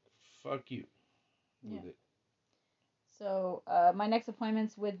fuck you with it. So my next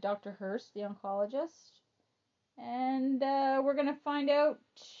appointment's with Dr. Hurst, the oncologist, and we're gonna find out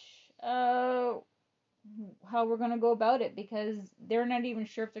how we're gonna go about it, because they're not even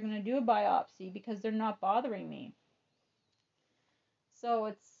sure if they're gonna do a biopsy because they're not bothering me. So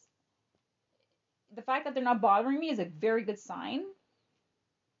it's the fact that they're not bothering me is a very good sign.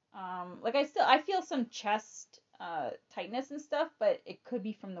 Like I feel some chest tightness and stuff, but it could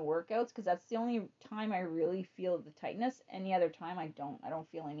be from the workouts, because that's the only time I really feel the tightness. Any other time I don't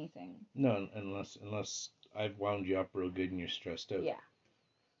feel anything. No, unless I've wound you up real good and you're stressed out. Yeah.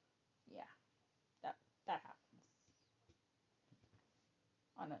 That happens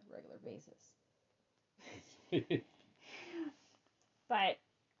on a regular basis. But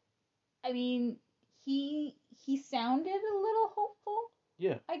I mean, he sounded a little hopeful.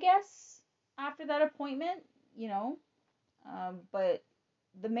 Yeah. I guess after that appointment, but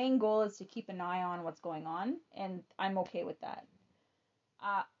the main goal is to keep an eye on what's going on, and I'm okay with that.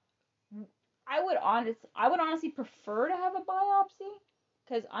 I would honestly prefer to have a biopsy,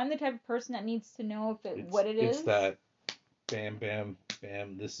 because I'm the type of person that needs to know what it is. It's that bam, bam,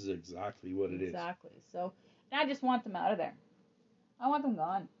 bam. This is exactly what it is. Exactly. So, and I just want them out of there. I want them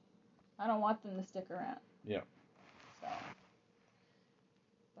gone. I don't want them to stick around. Yeah. So,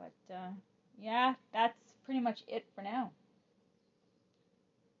 but yeah, that's pretty much it for now.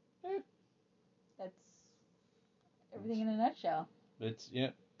 That's everything in a nutshell. It's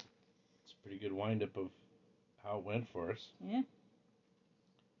a pretty good wind up of how it went for us. Yeah.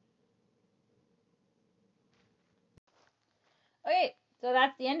 Okay, so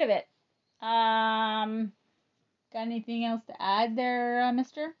that's the end of it. Got anything else to add there,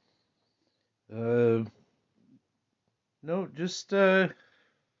 mister? No, just I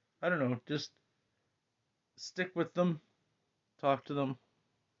don't know, just stick with them, talk to them,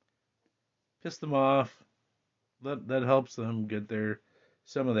 piss them off. That helps them get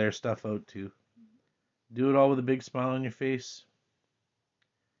some of their stuff out too. Do it all with a big smile on your face,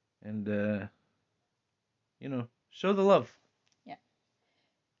 and show the love. Yeah.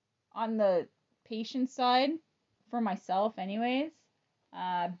 On the patient side, for myself, anyways,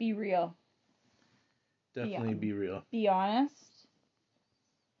 be real. Definitely be real. Be honest,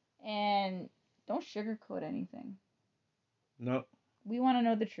 and don't sugarcoat anything. No. We want to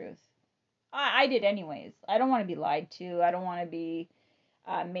know the truth. I did anyways. I don't want to be lied to. I don't want to be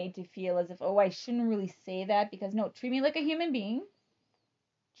made to feel as if, I shouldn't really say that, because no, treat me like a human being.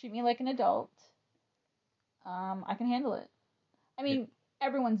 Treat me like an adult. I can handle it. I mean,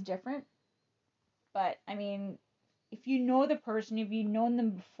 everyone's different, but I mean, if you know the person, if you've known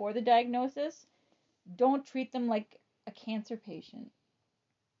them before the diagnosis, don't treat them like a cancer patient.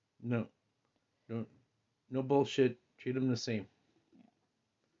 No. Don't. No bullshit. Treat them the same. Yeah.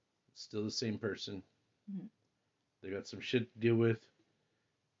 It's still the same person. Mm-hmm. They got some shit to deal with.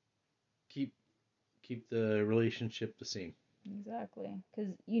 Keep the relationship the same. Exactly,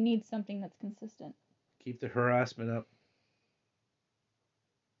 because you need something that's consistent. Keep the harassment up.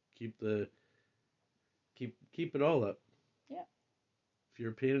 Keep Keep it all up. Yeah. If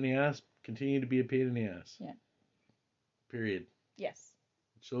you're a pain in the ass, continue to be a pain in the ass. Yeah. Period. Yes.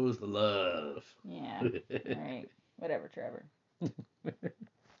 It shows the love. Yeah. All right. Whatever, Trevor. All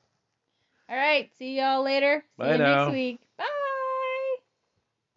right. See y'all later. See Bye you now. next week. Bye.